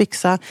svart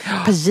byxa,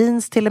 ett par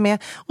jeans till och med.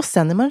 Och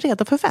sen är man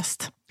redo för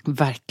fest.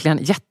 Verkligen,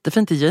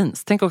 jättefint i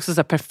jeans. Tänk också så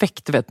här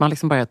perfekt, du vet, man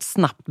liksom bara gör ett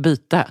snabbt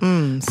byte.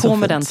 På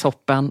med den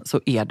toppen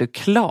så är du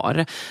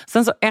klar.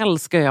 Sen så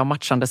älskar jag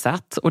matchande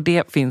set, och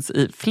det finns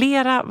i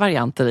flera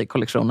varianter i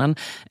kollektionen.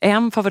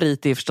 En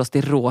favorit är förstås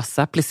det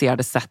rosa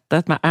plisserade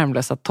setet med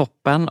ärmlösa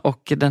toppen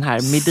och den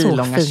här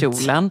midilånga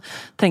kjolen.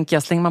 Tänker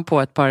jag, slänger man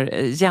på ett par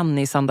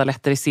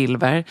Jenny-sandaletter i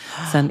silver.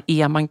 Sen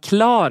är man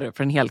klar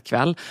för en hel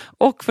kväll.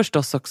 Och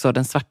förstås också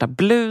den svarta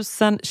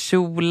blusen,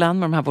 kjolen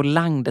med de här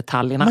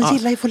volangdetaljerna. Man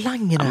gillar ju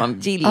volangerna. Ja, man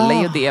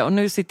gillar ju det. Och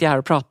nu sitter jag här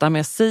och pratar, men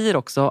jag säger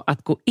också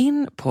att gå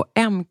in på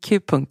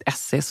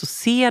mq.se så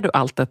ser du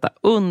allt detta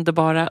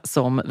underbara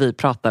som vi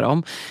pratar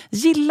om.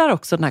 Gillar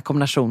också den här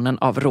kombinationen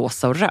av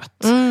rosa och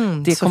rött.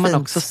 Det kommer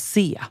man också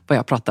se vad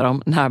jag pratar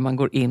om när man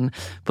går in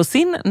på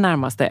sin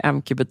närmaste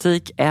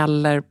MQ-butik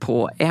eller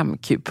på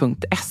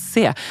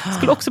mq.se.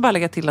 Skulle också bara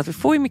lägga till att vi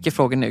får ju mycket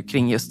frågor nu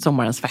kring just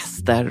sommarens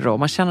fester, och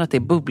man känner att det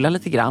bubblar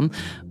lite grann.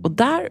 Och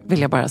där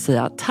vill jag bara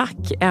säga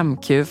tack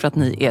MQ för att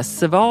ni är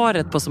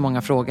svaret på så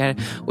många frågor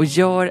och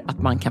gör att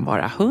man kan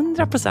vara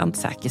 100%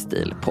 säker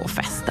stil på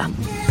festen.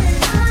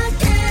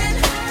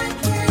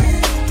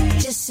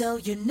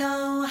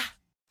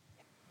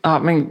 Ja,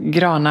 men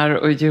granar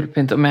och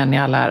julpynt och män i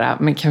all ära.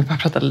 Men kan vi bara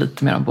prata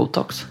lite mer om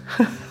Botox?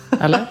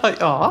 Eller?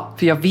 Ja.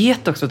 För jag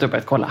vet också att du har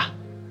börjat kolla.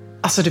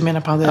 Alltså du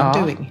menar på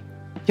I'm doing?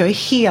 Jag är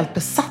helt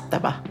besatt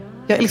Ebba.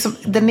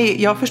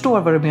 Jag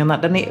förstår vad du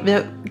menar. Vi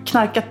har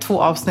knarkat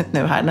 2 avsnitt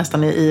nu här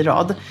nästan i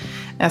rad.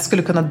 Jag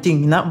skulle kunna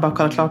dygna och bara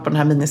kolla klart på den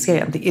här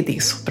miniserien. Det är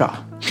så bra.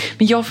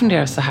 Men jag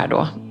funderar så här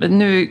då.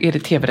 Nu är det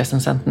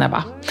tv-recensenten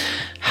Ebba.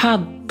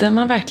 Hade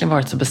man verkligen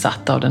varit så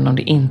besatt av den om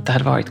det inte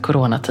hade varit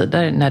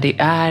coronatider? När det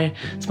är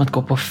som att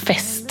gå på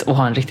fest och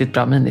ha en riktigt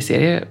bra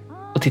miniserie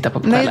och titta på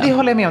kvällen. Nej, det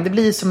håller jag med om. Det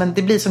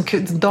blir som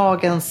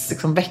dagens,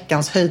 liksom,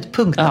 veckans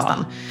höjdpunkt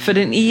nästan. För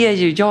den är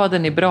ju,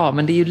 den är bra,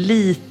 men det är ju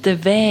lite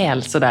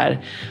väl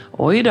sådär.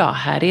 Oj då,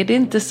 här är det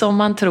inte som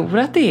man tror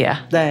att det är.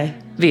 Nej.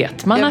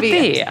 Vet man att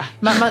det är?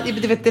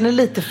 Den är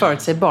lite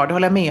förutsägbar, det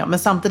håller jag med om. Men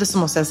samtidigt så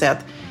måste jag säga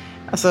att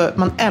alltså,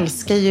 man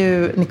älskar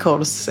ju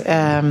Nicoles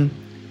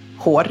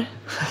hår.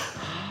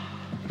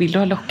 Vill du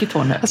ha lockigt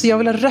hår nu? Alltså jag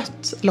vill ha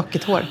rött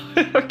lockigt hår.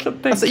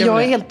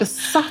 Jag är helt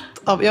besatt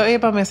av... Jag är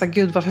bara med så här,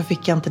 gud varför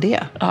fick jag inte det?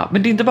 Ja,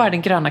 men det är inte bara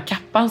den gröna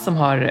kappan som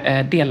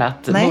har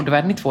delat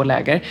modevärlden i 2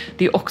 läger.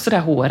 Det är också det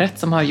här håret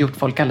som har gjort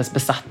folk alldeles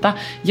besatta.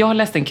 Jag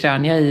läste en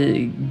krönika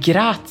i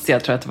Grazia,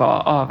 tror jag att det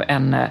var, av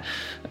en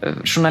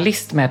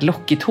journalist med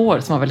lockigt hår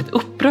som var väldigt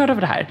upprörd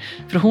över det här.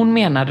 För hon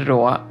menade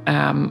då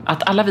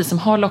att alla vi som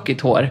har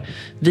lockigt hår,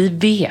 vi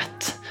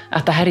vet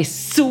att det här är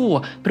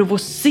så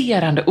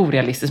provocerande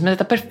orealistiskt med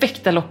detta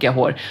perfekta lockiga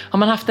hår. Har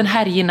man haft en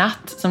härjig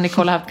natt, som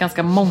Nicole har haft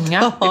ganska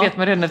många, det vet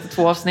man redan efter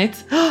 2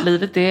 avsnitt.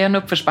 Livet är en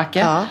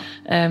uppförsbacke.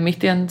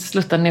 Mitt i en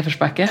sluttande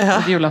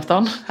nedförsbacke.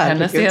 Julafton.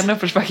 Hennes är en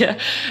uppförsbacke.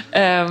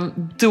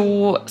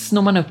 Då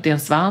snor man upp det i en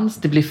svans.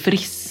 Det blir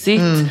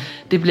frissigt.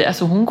 Det blir,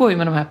 alltså hon går ju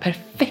med de här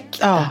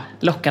perfekta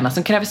lockarna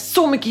som kräver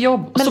så mycket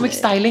jobb och så mycket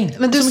styling.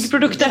 Men så mycket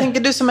produkter. Jag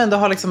tänker, du som ändå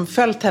har liksom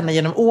följt henne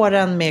genom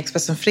åren med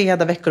Expressen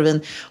Fredag,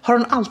 Veckorevyn. Har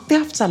hon alltid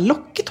haft så här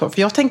lockigt hår?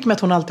 För jag tänker mig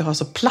att hon alltid har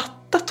så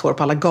plattat hår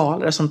på alla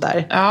galor och sånt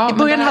där. Ja, i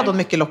början hade hon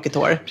mycket lockigt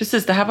hår.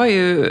 Precis, det här var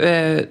ju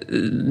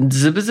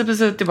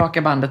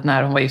tillbaka bandet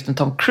när hon var gift med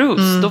Tom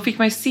Cruise. Då fick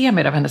man ju se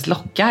mer av hennes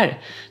lockar.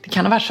 Det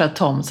kan ha varit så att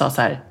Tom sa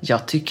så här: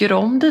 jag tycker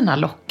om dina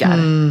lockar.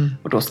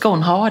 Och då ska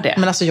hon ha det.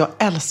 Men alltså jag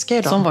älskar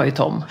ju dem. Som var ju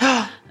Tom.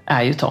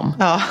 Är ju Tom.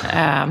 Ja.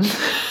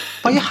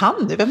 Vad gör han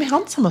nu? Vem är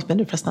han tillsammans med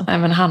nu förresten? Nej,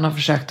 men han har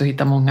försökt att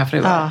hitta många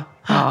fruar.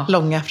 Ja.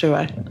 Långa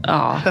fruar.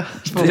 Ja,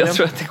 jag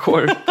tror att det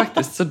går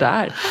faktiskt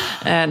sådär.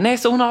 Nej,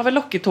 så hon har väl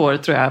lockigt hår,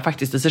 tror jag,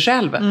 faktiskt i sig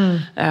själv.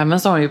 Men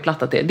så har hon ju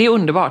plattat det. Det är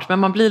underbart, men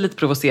man blir lite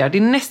provocerad. Det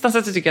är nästan så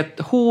att jag tycker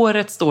att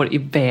håret står i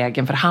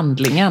vägen för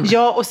handlingen.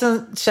 Ja, och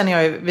sen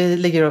känner jag, vi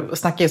ligger och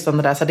snackar just om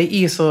det där, så det är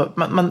ju så,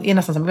 man är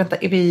nästan så, vänta,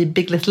 är vi i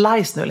Big Little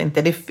Lies nu eller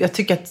inte? Jag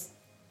tycker att,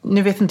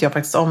 nu vet inte jag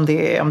faktiskt om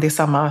det är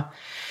samma...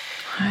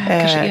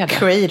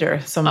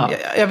 creator som,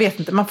 jag vet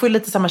inte, man får ju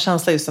lite samma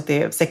känsla just att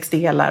det är 6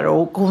 delar,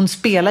 och hon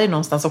spelar ju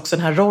någonstans också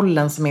den här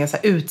rollen som är så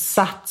här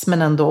utsatt,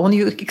 men ändå, hon är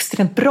ju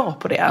extremt bra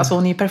på det, alltså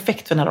hon är ju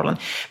perfekt för den här rollen.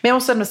 Men jag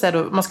måste ändå säga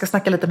då, man ska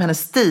snacka lite om hennes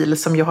stil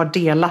som ju har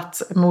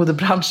delat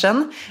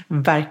modebranschen,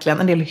 verkligen,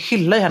 en del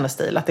hyllar ju hennes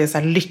stil, att det är så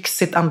här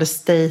lyxigt,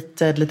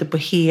 understated, lite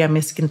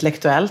bohemiskt,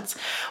 intellektuellt,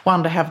 och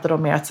andra hävdar då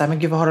mer att så här, men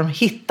gud, vad har de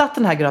hittat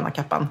den här gröna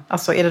kappan?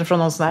 Alltså är den från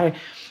någon sån här,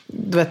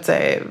 du vet,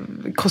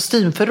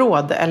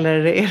 kostymförråd,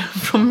 eller är det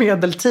från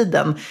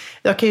medeltiden?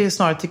 Jag kan ju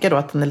snarare tycka då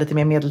att den är lite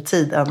mer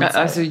medeltid än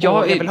alltså,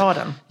 jag vill ha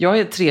den. Jag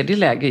är i 3:e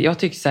läge. Jag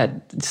tycker så här,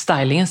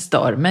 stylingen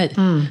stör mig.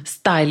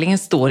 Stylingen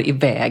står i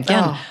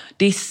vägen.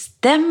 Det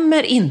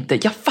stämmer inte.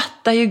 Jag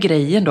fattar ju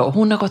grejen då.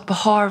 Hon har gått på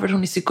Harvard,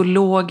 hon är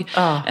psykolog.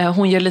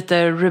 Hon gör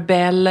lite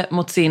rebell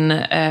mot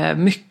sin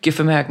mycket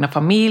förmögna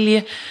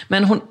familj.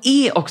 Men hon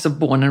är också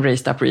born and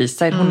raised Upper East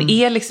Side. Hon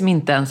är liksom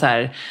inte en så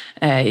här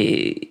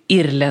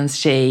irländsk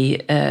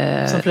tjej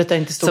som flyttar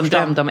in till storstan. Som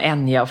drömde om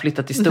Enya och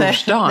flyttade till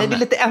storstan. Nej, det är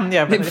lite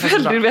Enya. Det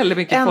är väldigt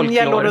mycket folklore.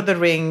 Enya, Lord of the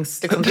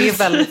Rings. Liksom, det är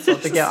väldigt så,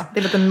 tycker jag. Det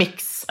är lite en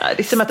mix. Det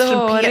är som att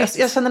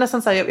jag känner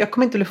nästan så här, jag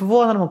kommer inte bli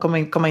förvånad om hon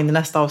kommer komma in i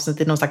nästa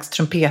avsnitt i någon slags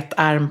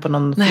trumpetärm på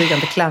någon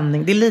flygande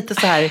klänning. Det är lite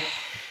så här,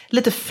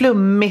 lite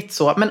flummigt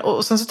så. Men,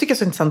 och sen så tycker jag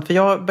så intressant, för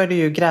jag började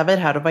ju gräva i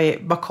det här, och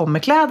var kommer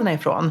kläderna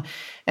ifrån?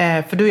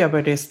 För du och jag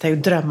började ju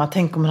drömma,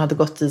 tänk om hon hade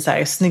gått i så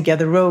här snygga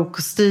The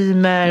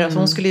Row-kostymer. Alltså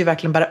hon skulle ju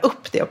verkligen bära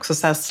upp det också,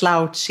 så här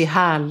slouchy,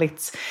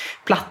 härligt,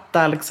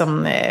 platta,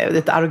 liksom,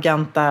 lite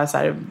arroganta, så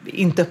här,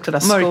 inte uppklädda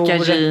skor. Mörka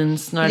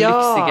jeans, några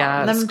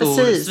lyxiga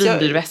skor,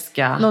 svindyr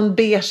väska. Någon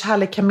beige,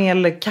 härlig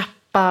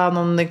kamelkappa,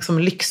 någon liksom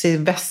lyxig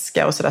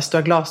väska och sådär,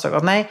 stora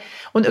glasögon. Nej.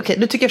 Och okej,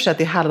 nu tycker jag för sig att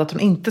det är härligt att hon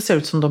inte ser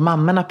ut som de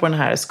mammorna på den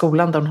här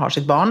skolan där hon har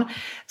sitt barn.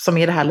 Som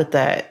är det här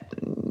lite...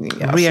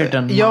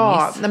 Reardon alltså,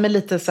 ja, nej, men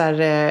lite så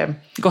här...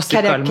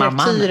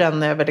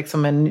 karikatyren över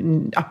liksom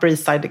en Upper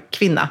East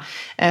Side-kvinna.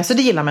 Så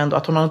det gillar man ändå,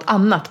 att hon har något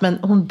annat. Men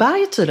hon bär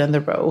ju tydligen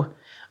The Row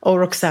och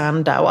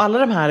Roxanne och alla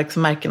de här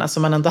liksom märkena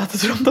som man ändå hade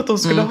trott att hon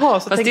skulle ha.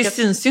 Så fast det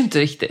syns ju inte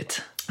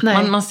riktigt.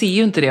 Man ser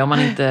ju inte det om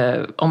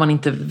man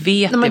inte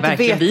vet det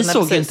verkligen. Vi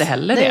såg ju inte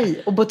heller det.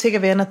 Nej, och Bottega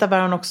Veneta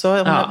var hon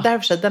också.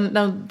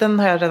 Den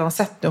har jag redan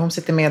sett nu. Hon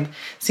sitter med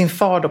sin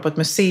far då på ett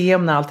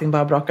museum när allting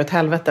bara brakar åt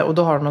helvete. Och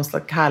då har hon någon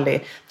slags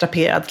härlig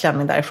draperad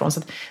klänning därifrån. Så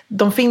att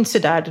de finns ju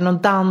där. Det är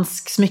någon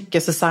dansk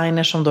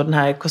smyckesdesigner som då den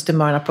här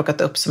kostymören har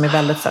plockat upp som är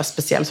väldigt så här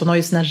speciell. Så hon har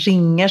ju sina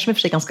ringar som är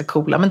för sig ganska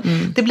coola. Men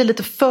det blir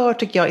lite för,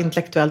 tycker jag,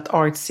 intellektuellt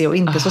artsy och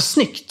inte så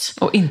snyggt.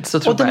 Och inte så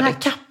trovärdigt. Och den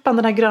här kappan,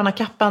 den här gröna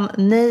kappan,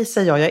 nej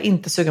säger jag är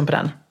inte sugen på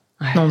den.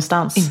 Nej,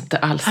 någonstans. Inte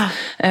alls.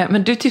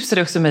 Men du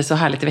tipsade också mig så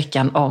härligt i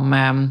veckan om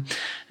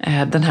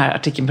den här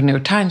artikeln på New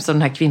York Times om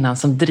den här kvinnan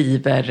som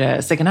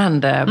driver second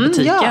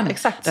hand-butiken.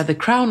 Exakt. Där The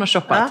Crown har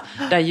shoppat.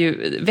 Där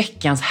ju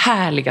veckans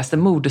härligaste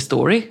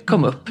modestory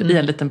kom upp i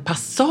en liten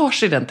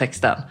passage i den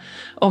texten.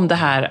 Om det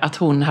här att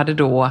hon hade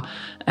då,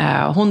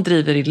 hon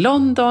driver i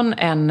London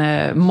en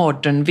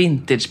modern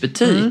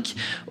vintage-butik.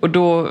 Och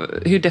då,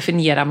 hur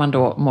definierar man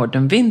då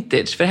modern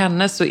vintage? För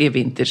henne så är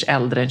vintage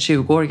äldre än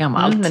 20 år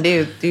gammalt. Men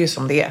det är ju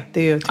som det är. Det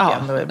är ju, tycker jag,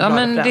 ändå en bra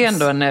men referens. det är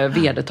ändå en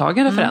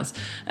vedertagen referens.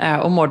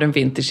 Och modern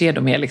vintage är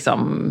då mer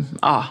liksom,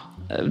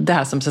 det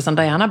här som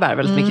Susanne Diana bär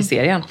väldigt mycket i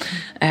serien.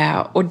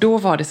 Och då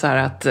var det så här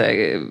att,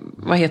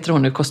 vad heter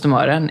hon nu,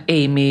 kostymören?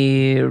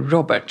 Amy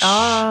Roberts.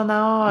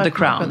 The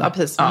Crown. Ja,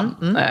 precis.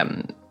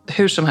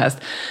 Hur som helst,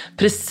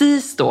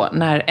 precis då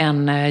när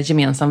en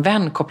gemensam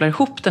vän kopplar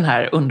ihop den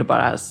här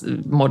underbara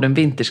modern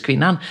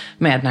vintage-kvinnan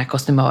med den här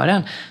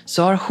kostymören,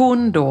 så har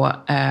hon då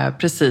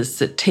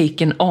precis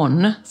taken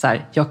on, så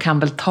här, jag kan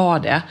väl ta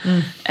det,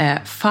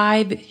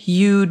 5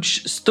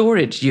 huge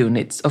storage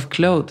units of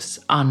clothes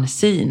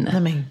unseen.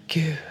 Nej men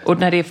gud. Och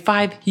när det är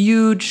 5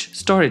 huge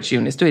storage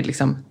units, då är det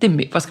liksom,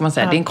 vad ska man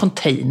säga, det är en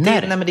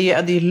container. Det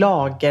är ju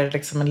lager,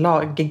 liksom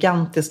en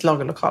gigantisk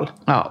lagerlokal.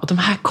 Ja, och de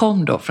här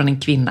kom då från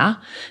en kvinna,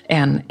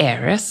 en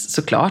heiress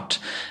såklart,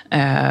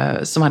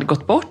 som hade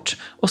gått bort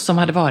och som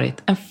hade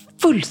varit en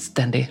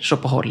fullständig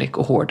shopaholic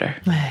och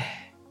hoarder. Nej.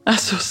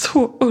 Alltså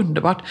så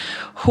underbart.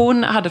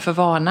 Hon hade för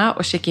vana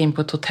att checka in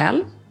på ett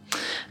hotell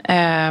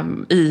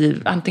i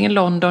antingen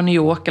London, New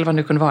York eller vad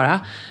det kunde vara.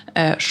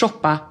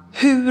 Shoppa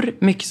hur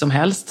mycket som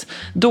helst.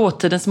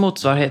 Dåtidens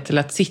motsvarighet till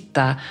att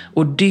sitta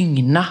och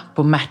dygna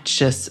på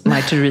Matches,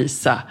 My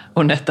Teresa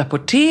och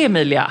Net-a-Porter,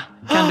 Emilia.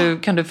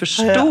 Kan du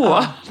förstå?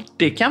 Ja.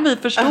 Det kan vi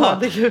förstå. Ja,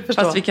 det kan vi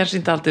förstå. Fast vi kanske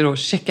inte alltid då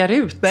checkar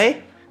ut.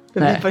 Nej.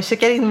 Vi bara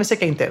checkar in men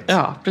checkar inte ut.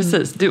 Ja,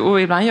 precis.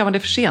 Och ibland gör man det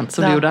för sent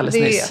som du gjorde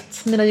alldeles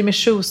nyss. Mina Jimmy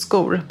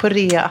Choo-skor på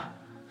rea.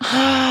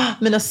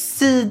 Mina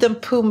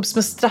sidenpumps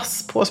med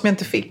strass på som jag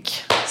inte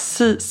fick.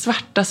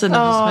 Svarta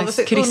sidenpumps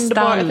med kristall.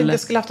 Underbar. Jag tänkte jag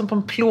skulle haft dem på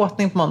en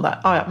plåtning på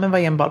måndag. Men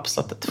vad är en bal på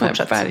slottet?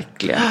 Fortsätt. Nej,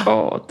 verkligen.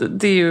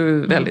 Det är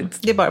ju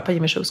väldigt... Det är bara på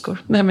Jimmy Choo-skor.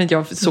 Nej, men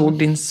jag såg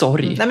din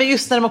sorg. Nej, men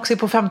just när de också är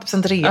på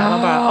 50% rea.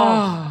 Man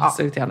bara,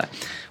 så irriterande.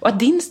 Och att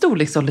din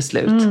storlek sålde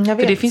slut.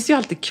 För det finns ju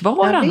alltid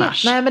kvar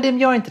annars. Nej, men det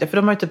gör inte det. För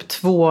de har ju typ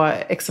 2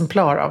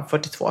 exemplar av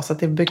 42. Så att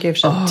det brukar ju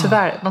för sig,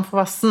 tyvärr, man får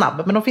vara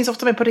snabb. Men de finns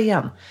ofta med på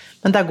rean.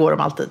 Men där går de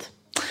alltid.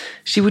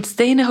 She would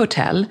stay in a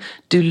hotel,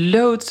 do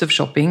loads of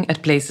shopping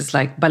at places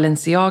like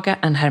Balenciaga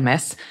and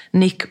Hermes,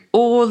 nick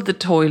all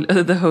the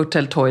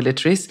hotel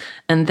toiletries,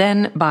 and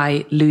then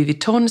buy Louis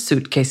Vuitton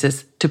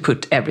suitcases to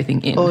put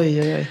everything in.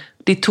 Oj.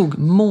 Det tog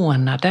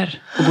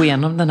månader att gå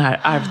igenom den här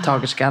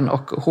arvtagerskan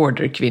och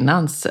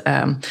hoarderkvinnans.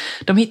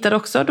 De hittade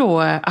också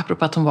då,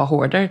 apropå att hon var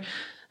hoarder,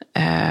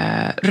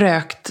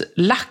 rökt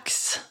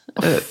lax.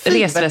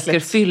 Resväskor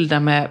fyllda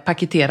med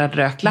paketerad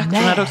rökt lax. Hon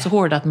hade också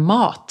hårdat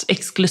mat,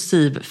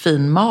 exklusiv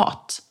fin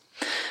mat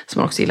som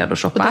man också gillade att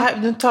shoppa. Och det här,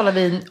 nu talar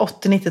vi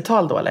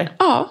 80-90-tal då, eller?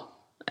 Ja,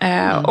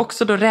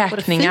 också då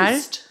räkningar.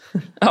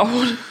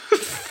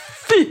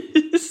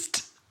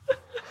 Feast.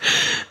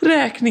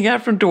 Räkningar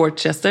från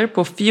Dorchester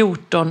på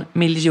 14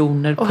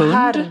 miljoner pund.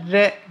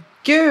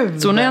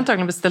 Herregud! Så hon har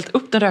antagligen beställt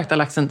upp den rökta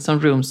laxen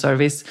som room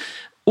service,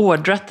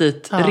 ordrat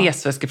dit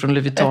resväskor från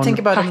Louis Vuitton. Jag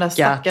tänker bara de där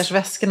stackars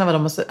väskorna. Vad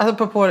de måste,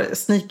 alltså på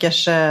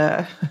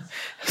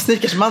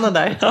sneakersmannen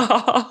där.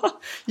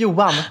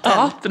 Johan.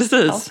 Ja,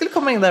 precis. Han skulle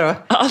komma in där och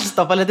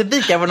stoppa lite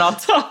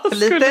bikarbonat.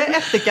 Lite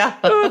ättika.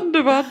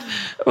 Underbart.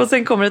 Och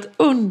sen kommer ett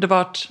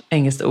underbart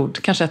engelskt ord.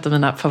 Kanske ett av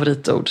mina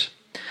favoritord.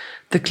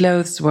 The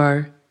clothes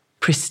were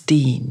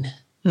pristine.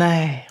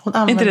 Nej, hon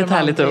använder inte det ett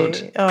härligt aldrig. ord?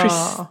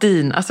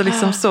 Pristine, alltså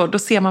liksom så, då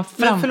ser man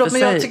framför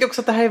sig. Men jag tycker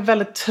också att det här är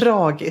väldigt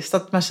tragiskt,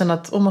 att man känner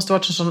att hon måste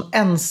vara en sån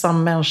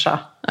ensam människa.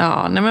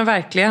 Ja, nej men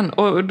verkligen.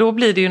 Och då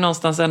blir det ju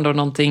någonstans ändå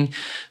någonting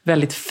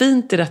väldigt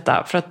fint i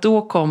detta. För att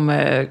då kom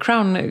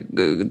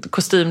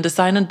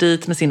Crown-kostymdesignern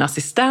dit med sin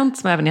assistent,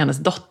 som även är hennes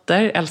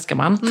dotter, älskar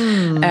man.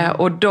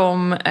 Och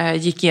de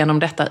gick igenom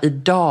detta i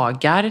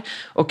dagar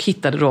och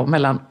hittade då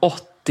mellan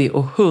 80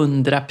 och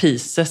 100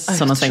 pieces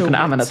som de sen kunde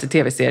använda till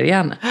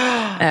tv-serien.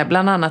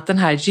 Bland annat den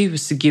här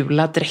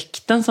ljusgula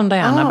dräkten som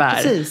Diana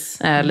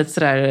bär. Lite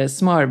sådär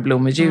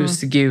smörblommor,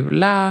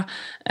 ljusgula.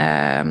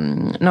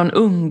 Någon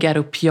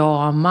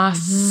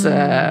ungaro-pyjamas.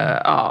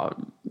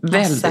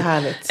 Väldigt.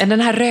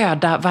 Den här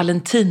röda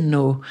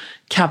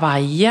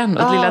Valentino-kavajen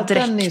och lilla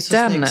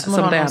dräkten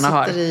som Diana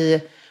har.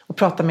 och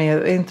prata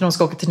med, inte de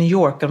ska åka till New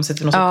York och de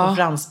sitter vid någon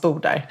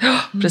konferensbord där.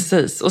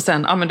 Precis, och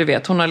sen, men du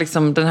vet, hon har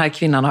liksom, den här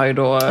kvinnan har ju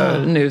då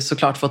nu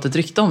såklart fått ett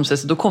rykte om sig,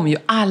 så då kommer ju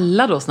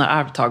alla då såna här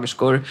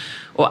arvtagerskor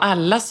och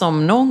alla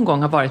som någon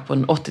gång har varit på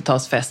en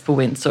 80-talsfest på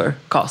Windsor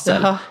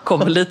Castle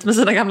kommer lite med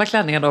sina gamla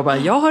klänningar då och bara,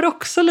 jag har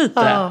också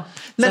lite.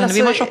 Men sen alltså,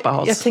 vill man shoppa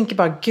hos. Jag tänker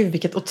bara, gud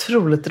vilket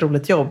otroligt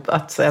roligt jobb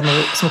att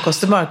som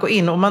kostymör gå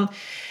in. Och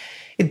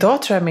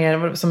idag tror jag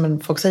mer,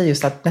 som folk säger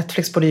just, att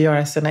Netflix borde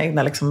göra sina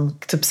egna, liksom,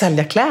 typ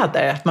sälja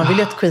kläder. Att man vill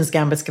ju att Queen's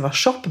Gambit ska vara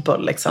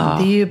shoppable. Liksom.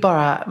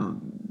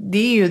 Det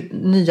är ju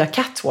nya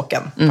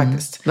catwalken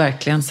faktiskt.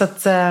 Verkligen. Så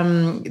att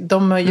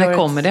de gör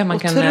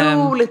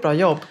otroligt bra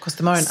jobb,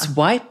 kostymörerna.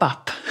 Swipe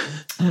up.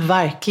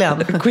 Verkligen.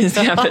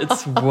 Queen's Gambit,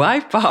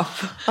 swipe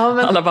up.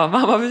 Alla bara,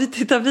 mamma, vi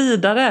tittar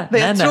vidare.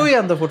 Men jag tror ju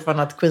ändå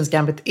fortfarande att Queen's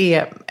Gambit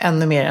är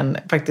ännu mer än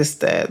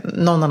faktiskt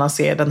någon annan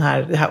ser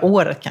det här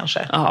året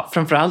kanske. Ja,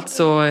 framförallt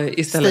så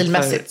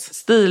istället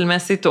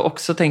stilmässigt och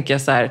också tänker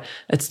jag så här,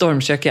 ett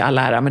stormkök är all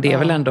ära, men det är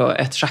väl ändå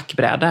ett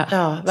schackbräde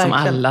som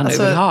alla nu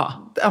vill ha.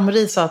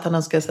 Amori sa att han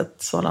önskade sig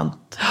ett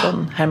sådant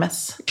från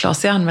Hermes.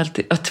 Claes är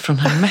anmält från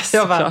Hermes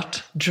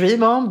såklart.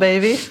 Dream on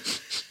baby.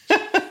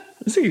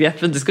 Det är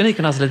jättefint. Det skulle ni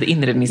kunna ha så lite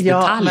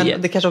inredningsdetaljer. Ja,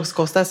 men det kanske också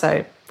kostar så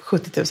här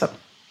 70 000.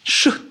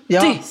 70?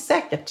 Ja,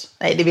 säkert.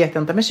 Nej, det vet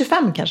jag inte. Men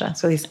 25 kanske.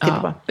 Så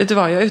vet du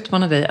vad, jag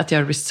utmanar dig att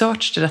göra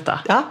research till detta.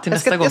 Ja, till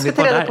nästa gång jag ska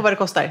ta reda på vad det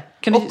kostar.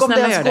 Och om det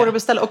ens går att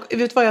beställa. Och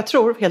vet du vad jag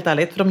tror, helt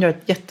ärligt? För de gör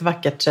ett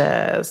jättevackert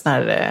sån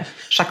här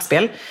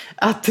schackspel.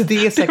 Att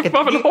det är säkert, det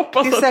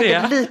är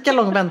säkert lika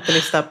lång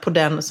väntelista på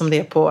den som det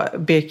är på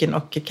Birkin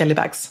och Kelly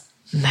Bags.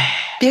 Nej.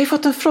 Vi har ju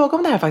fått en fråga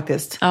om det här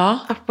faktiskt.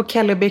 På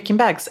Kelly och Birkin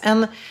Bags.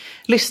 En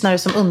lyssnare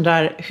som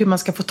undrar hur man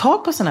ska få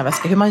tag på såna här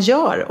väskor. Hur man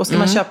gör. Och ska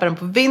man köpa den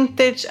på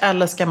vintage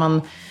eller ska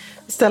man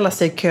ställa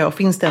sig i kö? Och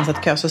finns det ens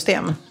ett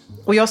kösystem?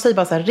 Och jag säger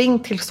bara så här, ring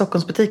till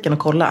Stockholmsbutiken och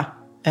kolla.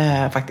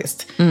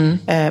 Faktiskt.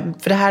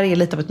 För det här är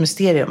lite av ett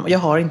mysterium. Och jag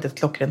har inte ett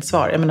klockrent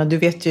svar. Jag menar, du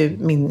vet ju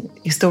min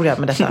historia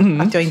med detta.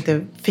 Att jag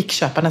inte fick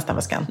köpa nästan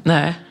väskan.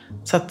 Nej.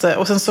 Så att,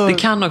 och sen så, det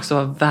kan också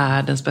vara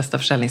världens bästa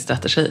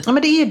försäljningsstrategi. Ja,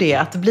 men det är ju det.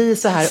 Att det blir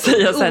så här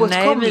oåtkomligt.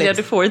 Nej, Emilia,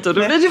 du får inte. Och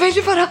du vill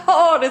ju bara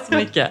ha det så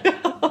mycket.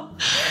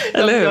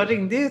 Eller hur? Jag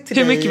ringde ju till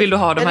hur mycket vill du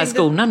ha de här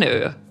skorna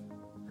nu?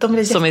 De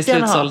vill som är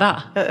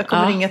slutsålda. Jag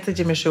kommer ringa till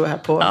Jimmy Choo här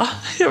på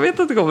jag vet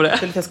att det kommer det.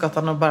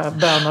 Filtetsgatan och bara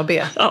böna och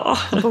be.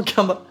 De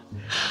kan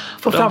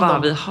få fram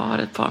dem. Vi har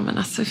ett par, men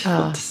alltså vi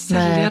får inte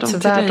sälja dem till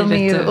dig. De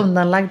är ju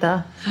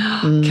undanlagda.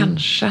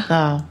 Kanske.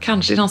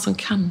 Kanske är någon som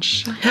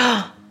kanske.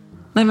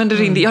 Nej, men du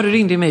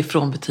ringde ju mig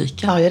från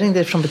butiken. Ja, jag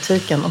ringde från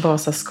butiken och bara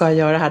så här, ska jag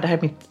göra det här? Det här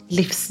är mitt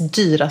livs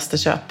dyraste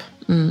köp.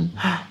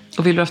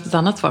 Och vill du ha ett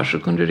annat svar så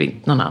kunde du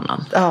ringt någon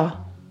annan. Ja,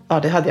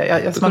 det hade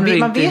jag.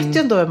 Man vet ju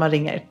ändå vem man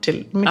ringer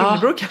till. Min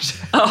lillebror kanske.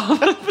 Ja,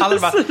 alla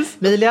bara,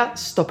 Vilja,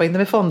 stoppa in det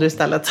med fonder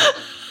istället.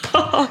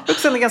 Och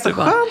sen är det ganska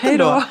skönt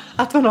ändå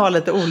att man har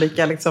lite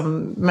olika liksom,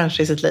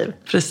 människor i sitt liv.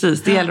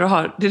 Precis, det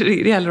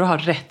gäller att ha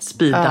rätt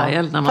speed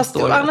dial när man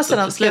står där. Annars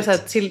sidan ska jag säga,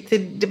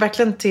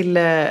 verkligen till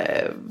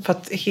för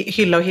att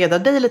hylla och hedra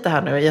dig lite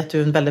här nu i att du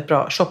är en väldigt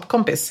bra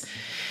shopkompis.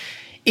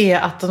 Är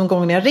att de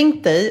gånger jag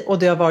ringt dig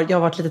och jag har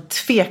varit lite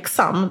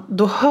tveksam,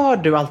 då hör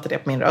du alltid det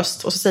på min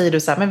röst. Och så säger du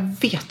så här, men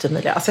vet du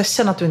Emilia, alltså jag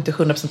känner att du inte är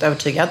 100%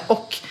 övertygad.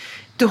 Och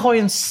du har ju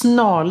en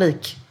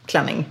snarlik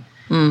klänning.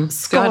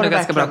 Ska du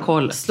ganska bra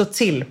koll. Slå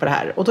till på det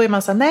här? Och då är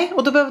man så här, nej,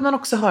 och då behöver man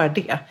också höra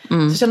det.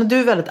 Så känner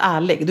du väldigt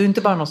ärlig. Du är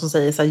inte bara någon som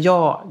säger så här,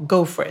 ja,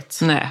 go for it.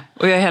 Nej,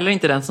 och jag är heller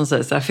inte den som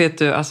säger så här, vet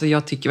du, alltså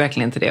jag tycker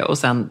verkligen inte det. Och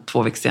sen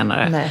 2 veckor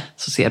senare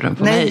så ser du den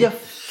på mig. Nej,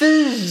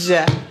 fy!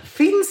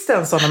 Finns det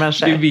en sån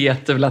människa? Du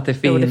vet väl att det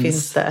finns. Jo, det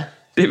finns det.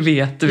 Det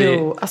vet vi.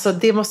 Jo, alltså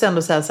det måste jag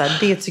ändå säga så här,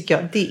 det tycker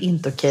jag, det är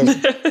inte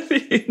okej.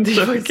 Det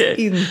är faktiskt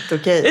inte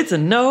okej. It's a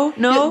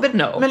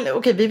no. Men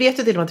okej, vi vet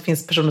ju till och med att det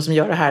finns personer som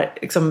gör det här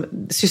liksom,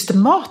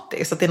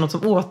 systematiskt, att det är något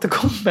som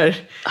återkommer.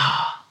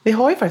 Vi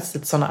har ju faktiskt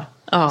lite sådana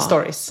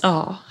stories.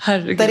 Ja,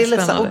 herregud. Där det är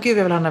lite så, gud,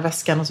 jag vill ha den här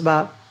väskan och så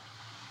bara,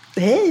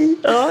 hej.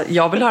 Ja,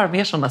 jag vill höra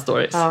mer sådana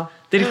stories.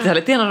 Det är riktigt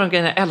härligt. Det är en av de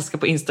grejerna jag älskar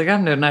på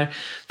Instagram nu när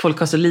folk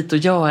har så lite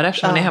att göra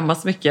eftersom man är hemma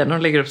så mycket. När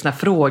de lägger upp såna här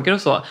frågor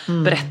och så.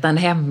 Berätta en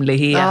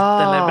hemlighet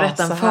eller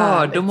berätta en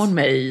fördom om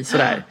mig.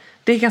 Sådär.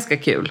 Det är ganska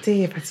kul.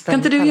 Det är faktiskt kan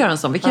inte du göra en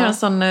sån? Vi kan göra en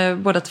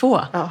sån båda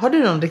två. Ja, har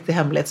du någon riktig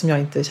hemlighet som jag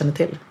inte känner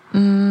till?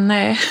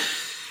 Nej.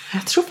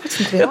 Jag tror faktiskt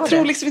inte vi har det. Jag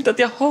tror liksom inte att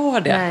jag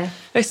har det. Nej.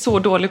 Jag är så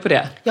dålig på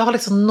det. Jag har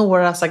liksom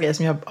några så grejer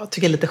som jag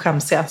tycker är lite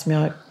skämsiga. Som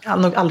jag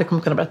nog aldrig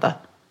kommer kunna berätta.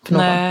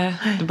 Nej,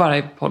 det bara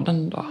i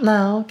podden då.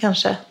 Nej,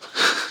 kanske.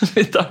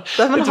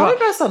 Men har vi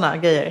några sådana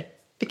grejer?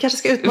 Vi kanske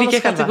ska utmana oss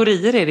själva. Vilka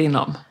kategorier är det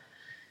inom?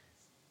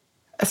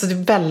 Alltså det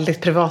är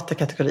väldigt privata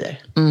kategorier.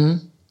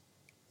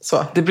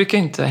 Så. Det brukar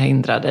ju inte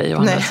hindra dig å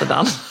andra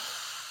sidan.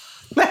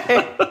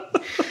 Nej.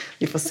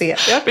 Vi får se.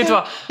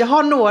 Jag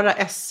har några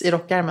S i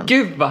rockärmen.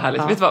 Gud vad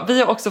härligt. Vet du vad? Vi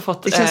har också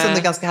fått... Det känns som det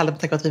är ganska härligt att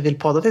tänka att vi vill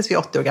podda tills vi är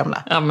 80 år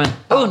gamla. Ja, men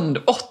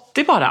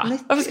 80 bara.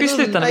 Varför ska vi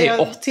sluta när vi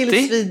är 80?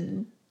 Tills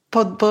vi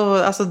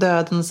på alltså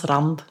dödens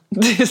rand.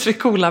 Tills vi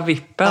coola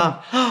vippen.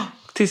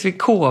 Tills vi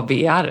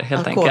KVR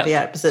helt enkelt.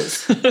 KVR,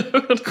 precis.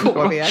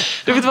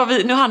 KVR. Du vet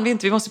vad, nu hann vi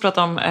inte. Vi måste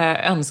prata om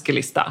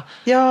önskelista.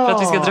 Ja. För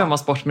att vi ska drömma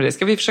oss bort med det.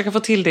 Ska vi försöka få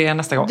till det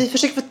nästa gång? Vi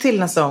försöker få till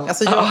nästa gång.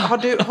 Alltså,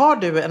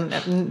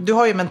 du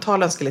har ju en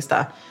mental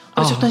önskelista.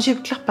 Har du köpt några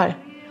julklappar?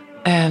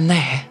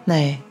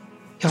 Nej.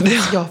 Jag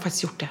har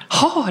faktiskt gjort det.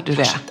 Har du det? Jag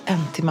har köpt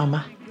en till mamma.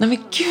 Nej men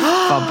gud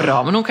vad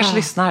bra. Men hon kanske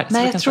lyssnar.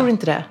 Nej, jag tror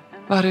inte det.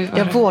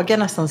 Jag vågar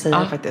nästan säga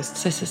det faktiskt.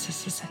 Säg.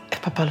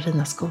 Ett par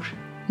ballerinaskor.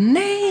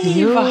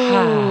 Nej, vad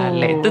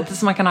härligt. Lite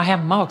som man kan ha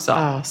hemma också.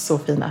 Ja, så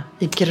fina.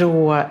 I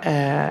grå,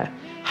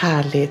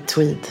 härlig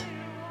tweed.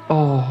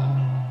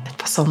 Ett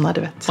par sådana,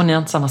 du vet. Och ni har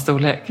inte samma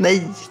storlek?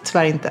 Nej,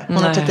 tyvärr inte. Hon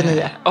har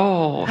 39.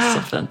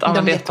 Så fint. Ja,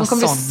 hon kommer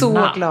bli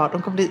så glad.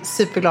 Hon kommer bli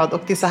superglad.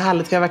 Och det är så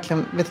härligt, för jag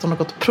verkligen vet att hon har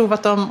gått och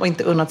provat dem och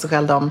inte unnat sig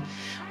själv dem.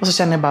 Och så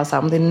känner jag bara så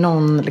här, om det är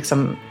någon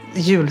liksom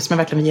jul som jag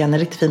verkligen vill ge en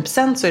riktigt fin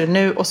present, så är det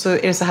nu. Och så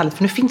är det så härligt,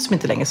 för nu finns de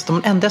inte längre. Så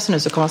om de ändrar sig nu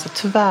så kommer man så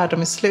tyvärr,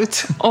 de är slut.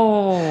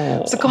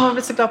 Så kommer man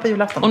bli så glad på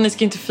julafton. Och ni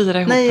ska inte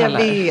fira ihop heller. heller.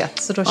 Nej, jag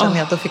vet. Så då känner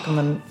jag att då fick hon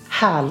en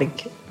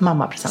härlig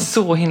mammapresent.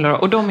 Så himla bra.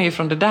 Och de är ju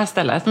från det där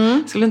stället.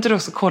 Skulle inte du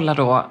också kolla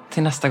då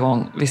till nästa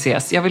gång vi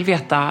ses? Jag vill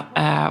veta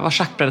vad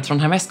schackbrädet från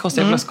Hermès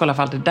kostar. Jag vill också kolla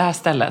ifall det där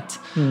stället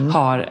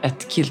har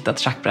ett kiltat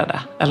schackbräde.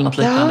 Eller något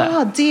liknande.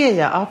 Ja, det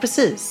ja,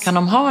 precis. Kan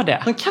de ha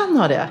det? De kan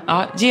ha det.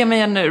 Ja, ge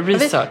mig en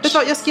research. Vet du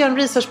vad, jag ska göra en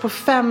research på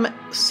 5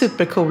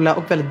 supercoola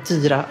och väldigt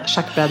dyra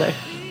schackbrädor.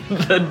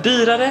 The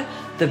dyrare,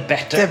 the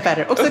better. The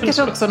better. Och så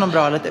kanske också någon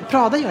bra lite.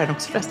 Prada gör den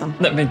också förresten.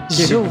 Nej, men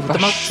gud, jo, de har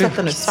sjukt. sett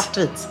den nu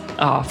svartvit.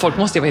 Ja, folk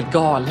måste ju vara helt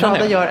galna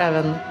Prada nu. gör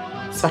även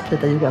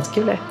svartvita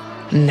julgranskulor.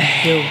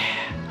 Nej. Jo.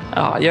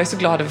 Ja, jag är så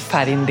glad över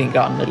färgen i din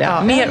gran, Emilia.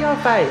 Ja, Mer. jag har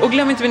färg. Och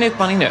glöm inte min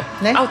utmaning nu.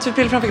 Nej.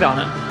 Outfitpill framför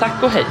granen.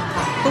 Tack och hej.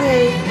 Och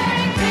hej.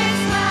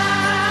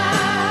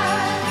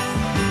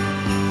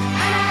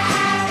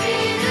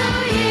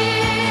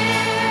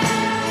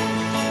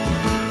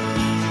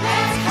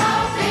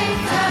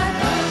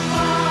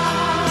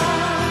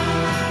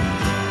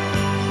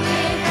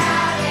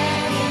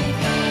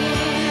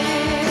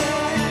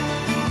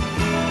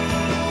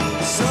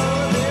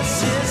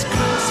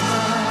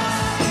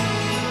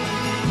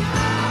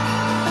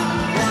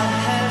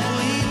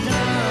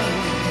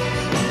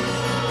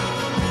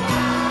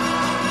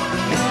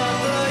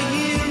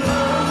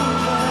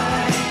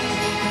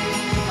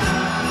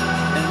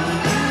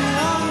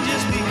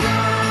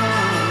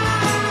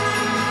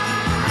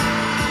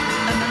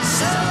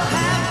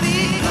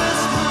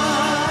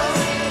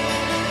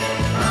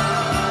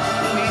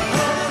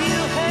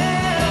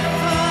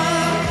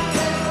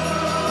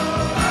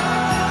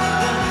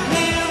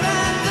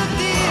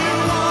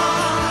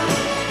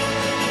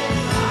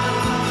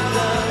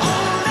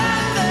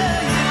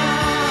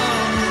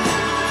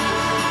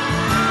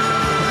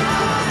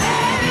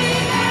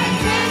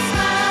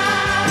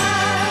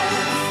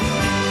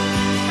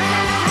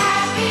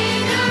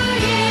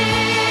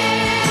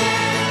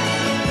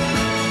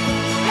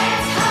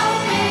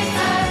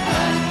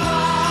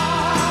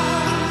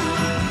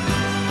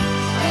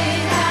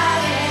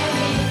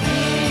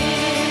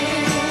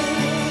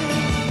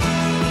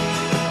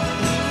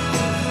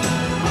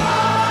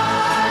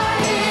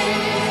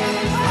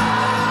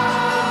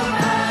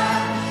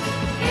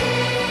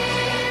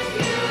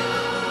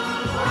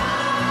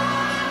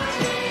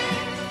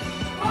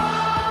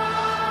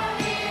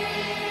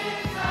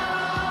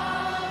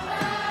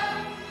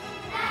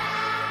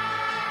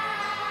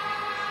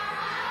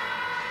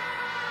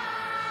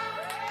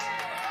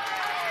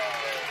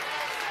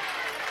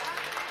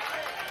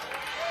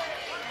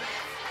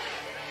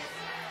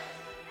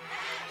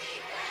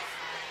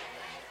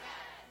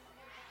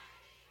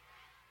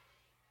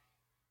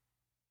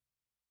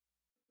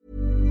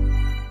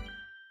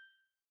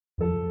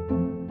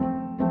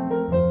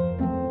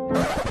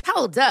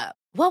 Hold up.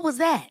 What was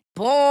that?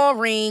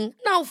 Boring.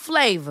 No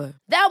flavor.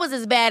 That was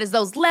as bad as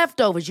those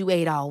leftovers you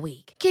ate all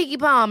week. Keke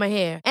Palmer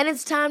here, and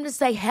it's time to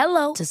say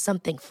hello to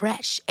something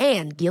fresh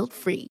and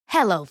guilt-free.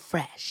 Hello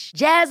Fresh.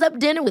 Jazz up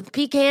dinner with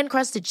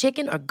pecan-crusted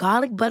chicken or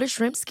garlic butter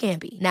shrimp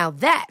scampi. Now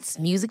that's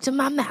music to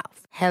my mouth.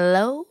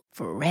 Hello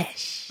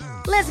Fresh.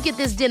 Let's get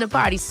this dinner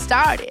party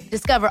started.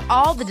 Discover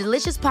all the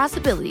delicious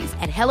possibilities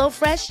at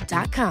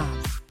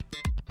hellofresh.com.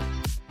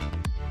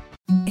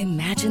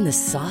 Imagine the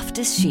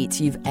softest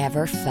sheets you've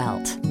ever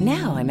felt.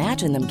 Now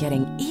imagine them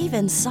getting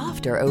even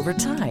softer over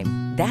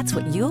time. That's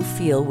what you'll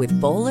feel with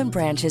Boll &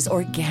 Branch's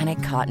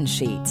organic cotton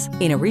sheets.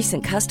 In a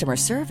recent customer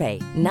survey,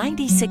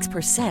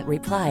 96%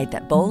 replied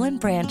that Boll &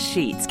 Branch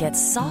sheets get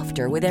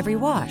softer with every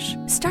wash.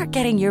 Start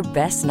getting your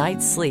best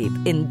night's sleep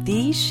in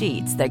these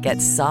sheets that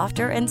get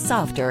softer and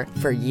softer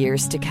for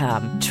years to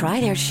come.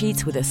 Try their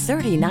sheets with a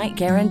 30-night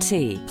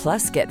guarantee.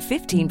 Plus, get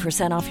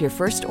 15% off your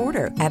first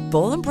order at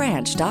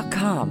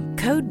bollandbranch.com.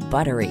 Code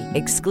BUTTERY.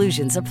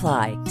 Exclusions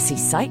apply. See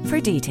site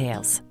for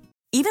details.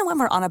 Even when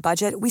we're on a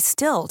budget, we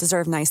still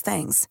deserve nice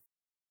things.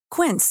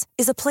 Quince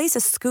is a place to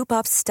scoop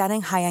up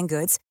stunning high-end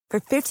goods for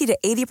 50 to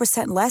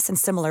 80% less than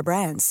similar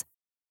brands.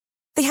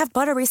 They have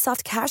buttery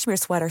soft cashmere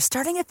sweaters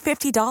starting at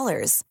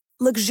 $50,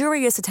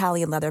 luxurious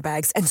Italian leather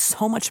bags, and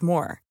so much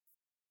more.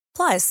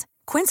 Plus,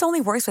 Quince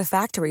only works with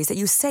factories that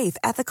use safe,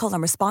 ethical,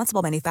 and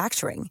responsible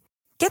manufacturing.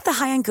 Get the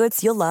high-end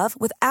goods you'll love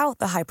without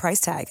the high price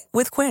tag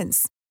with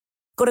Quince.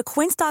 Go to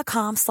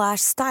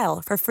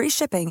quince.com/style for free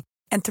shipping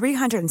and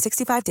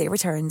 365-day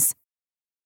returns.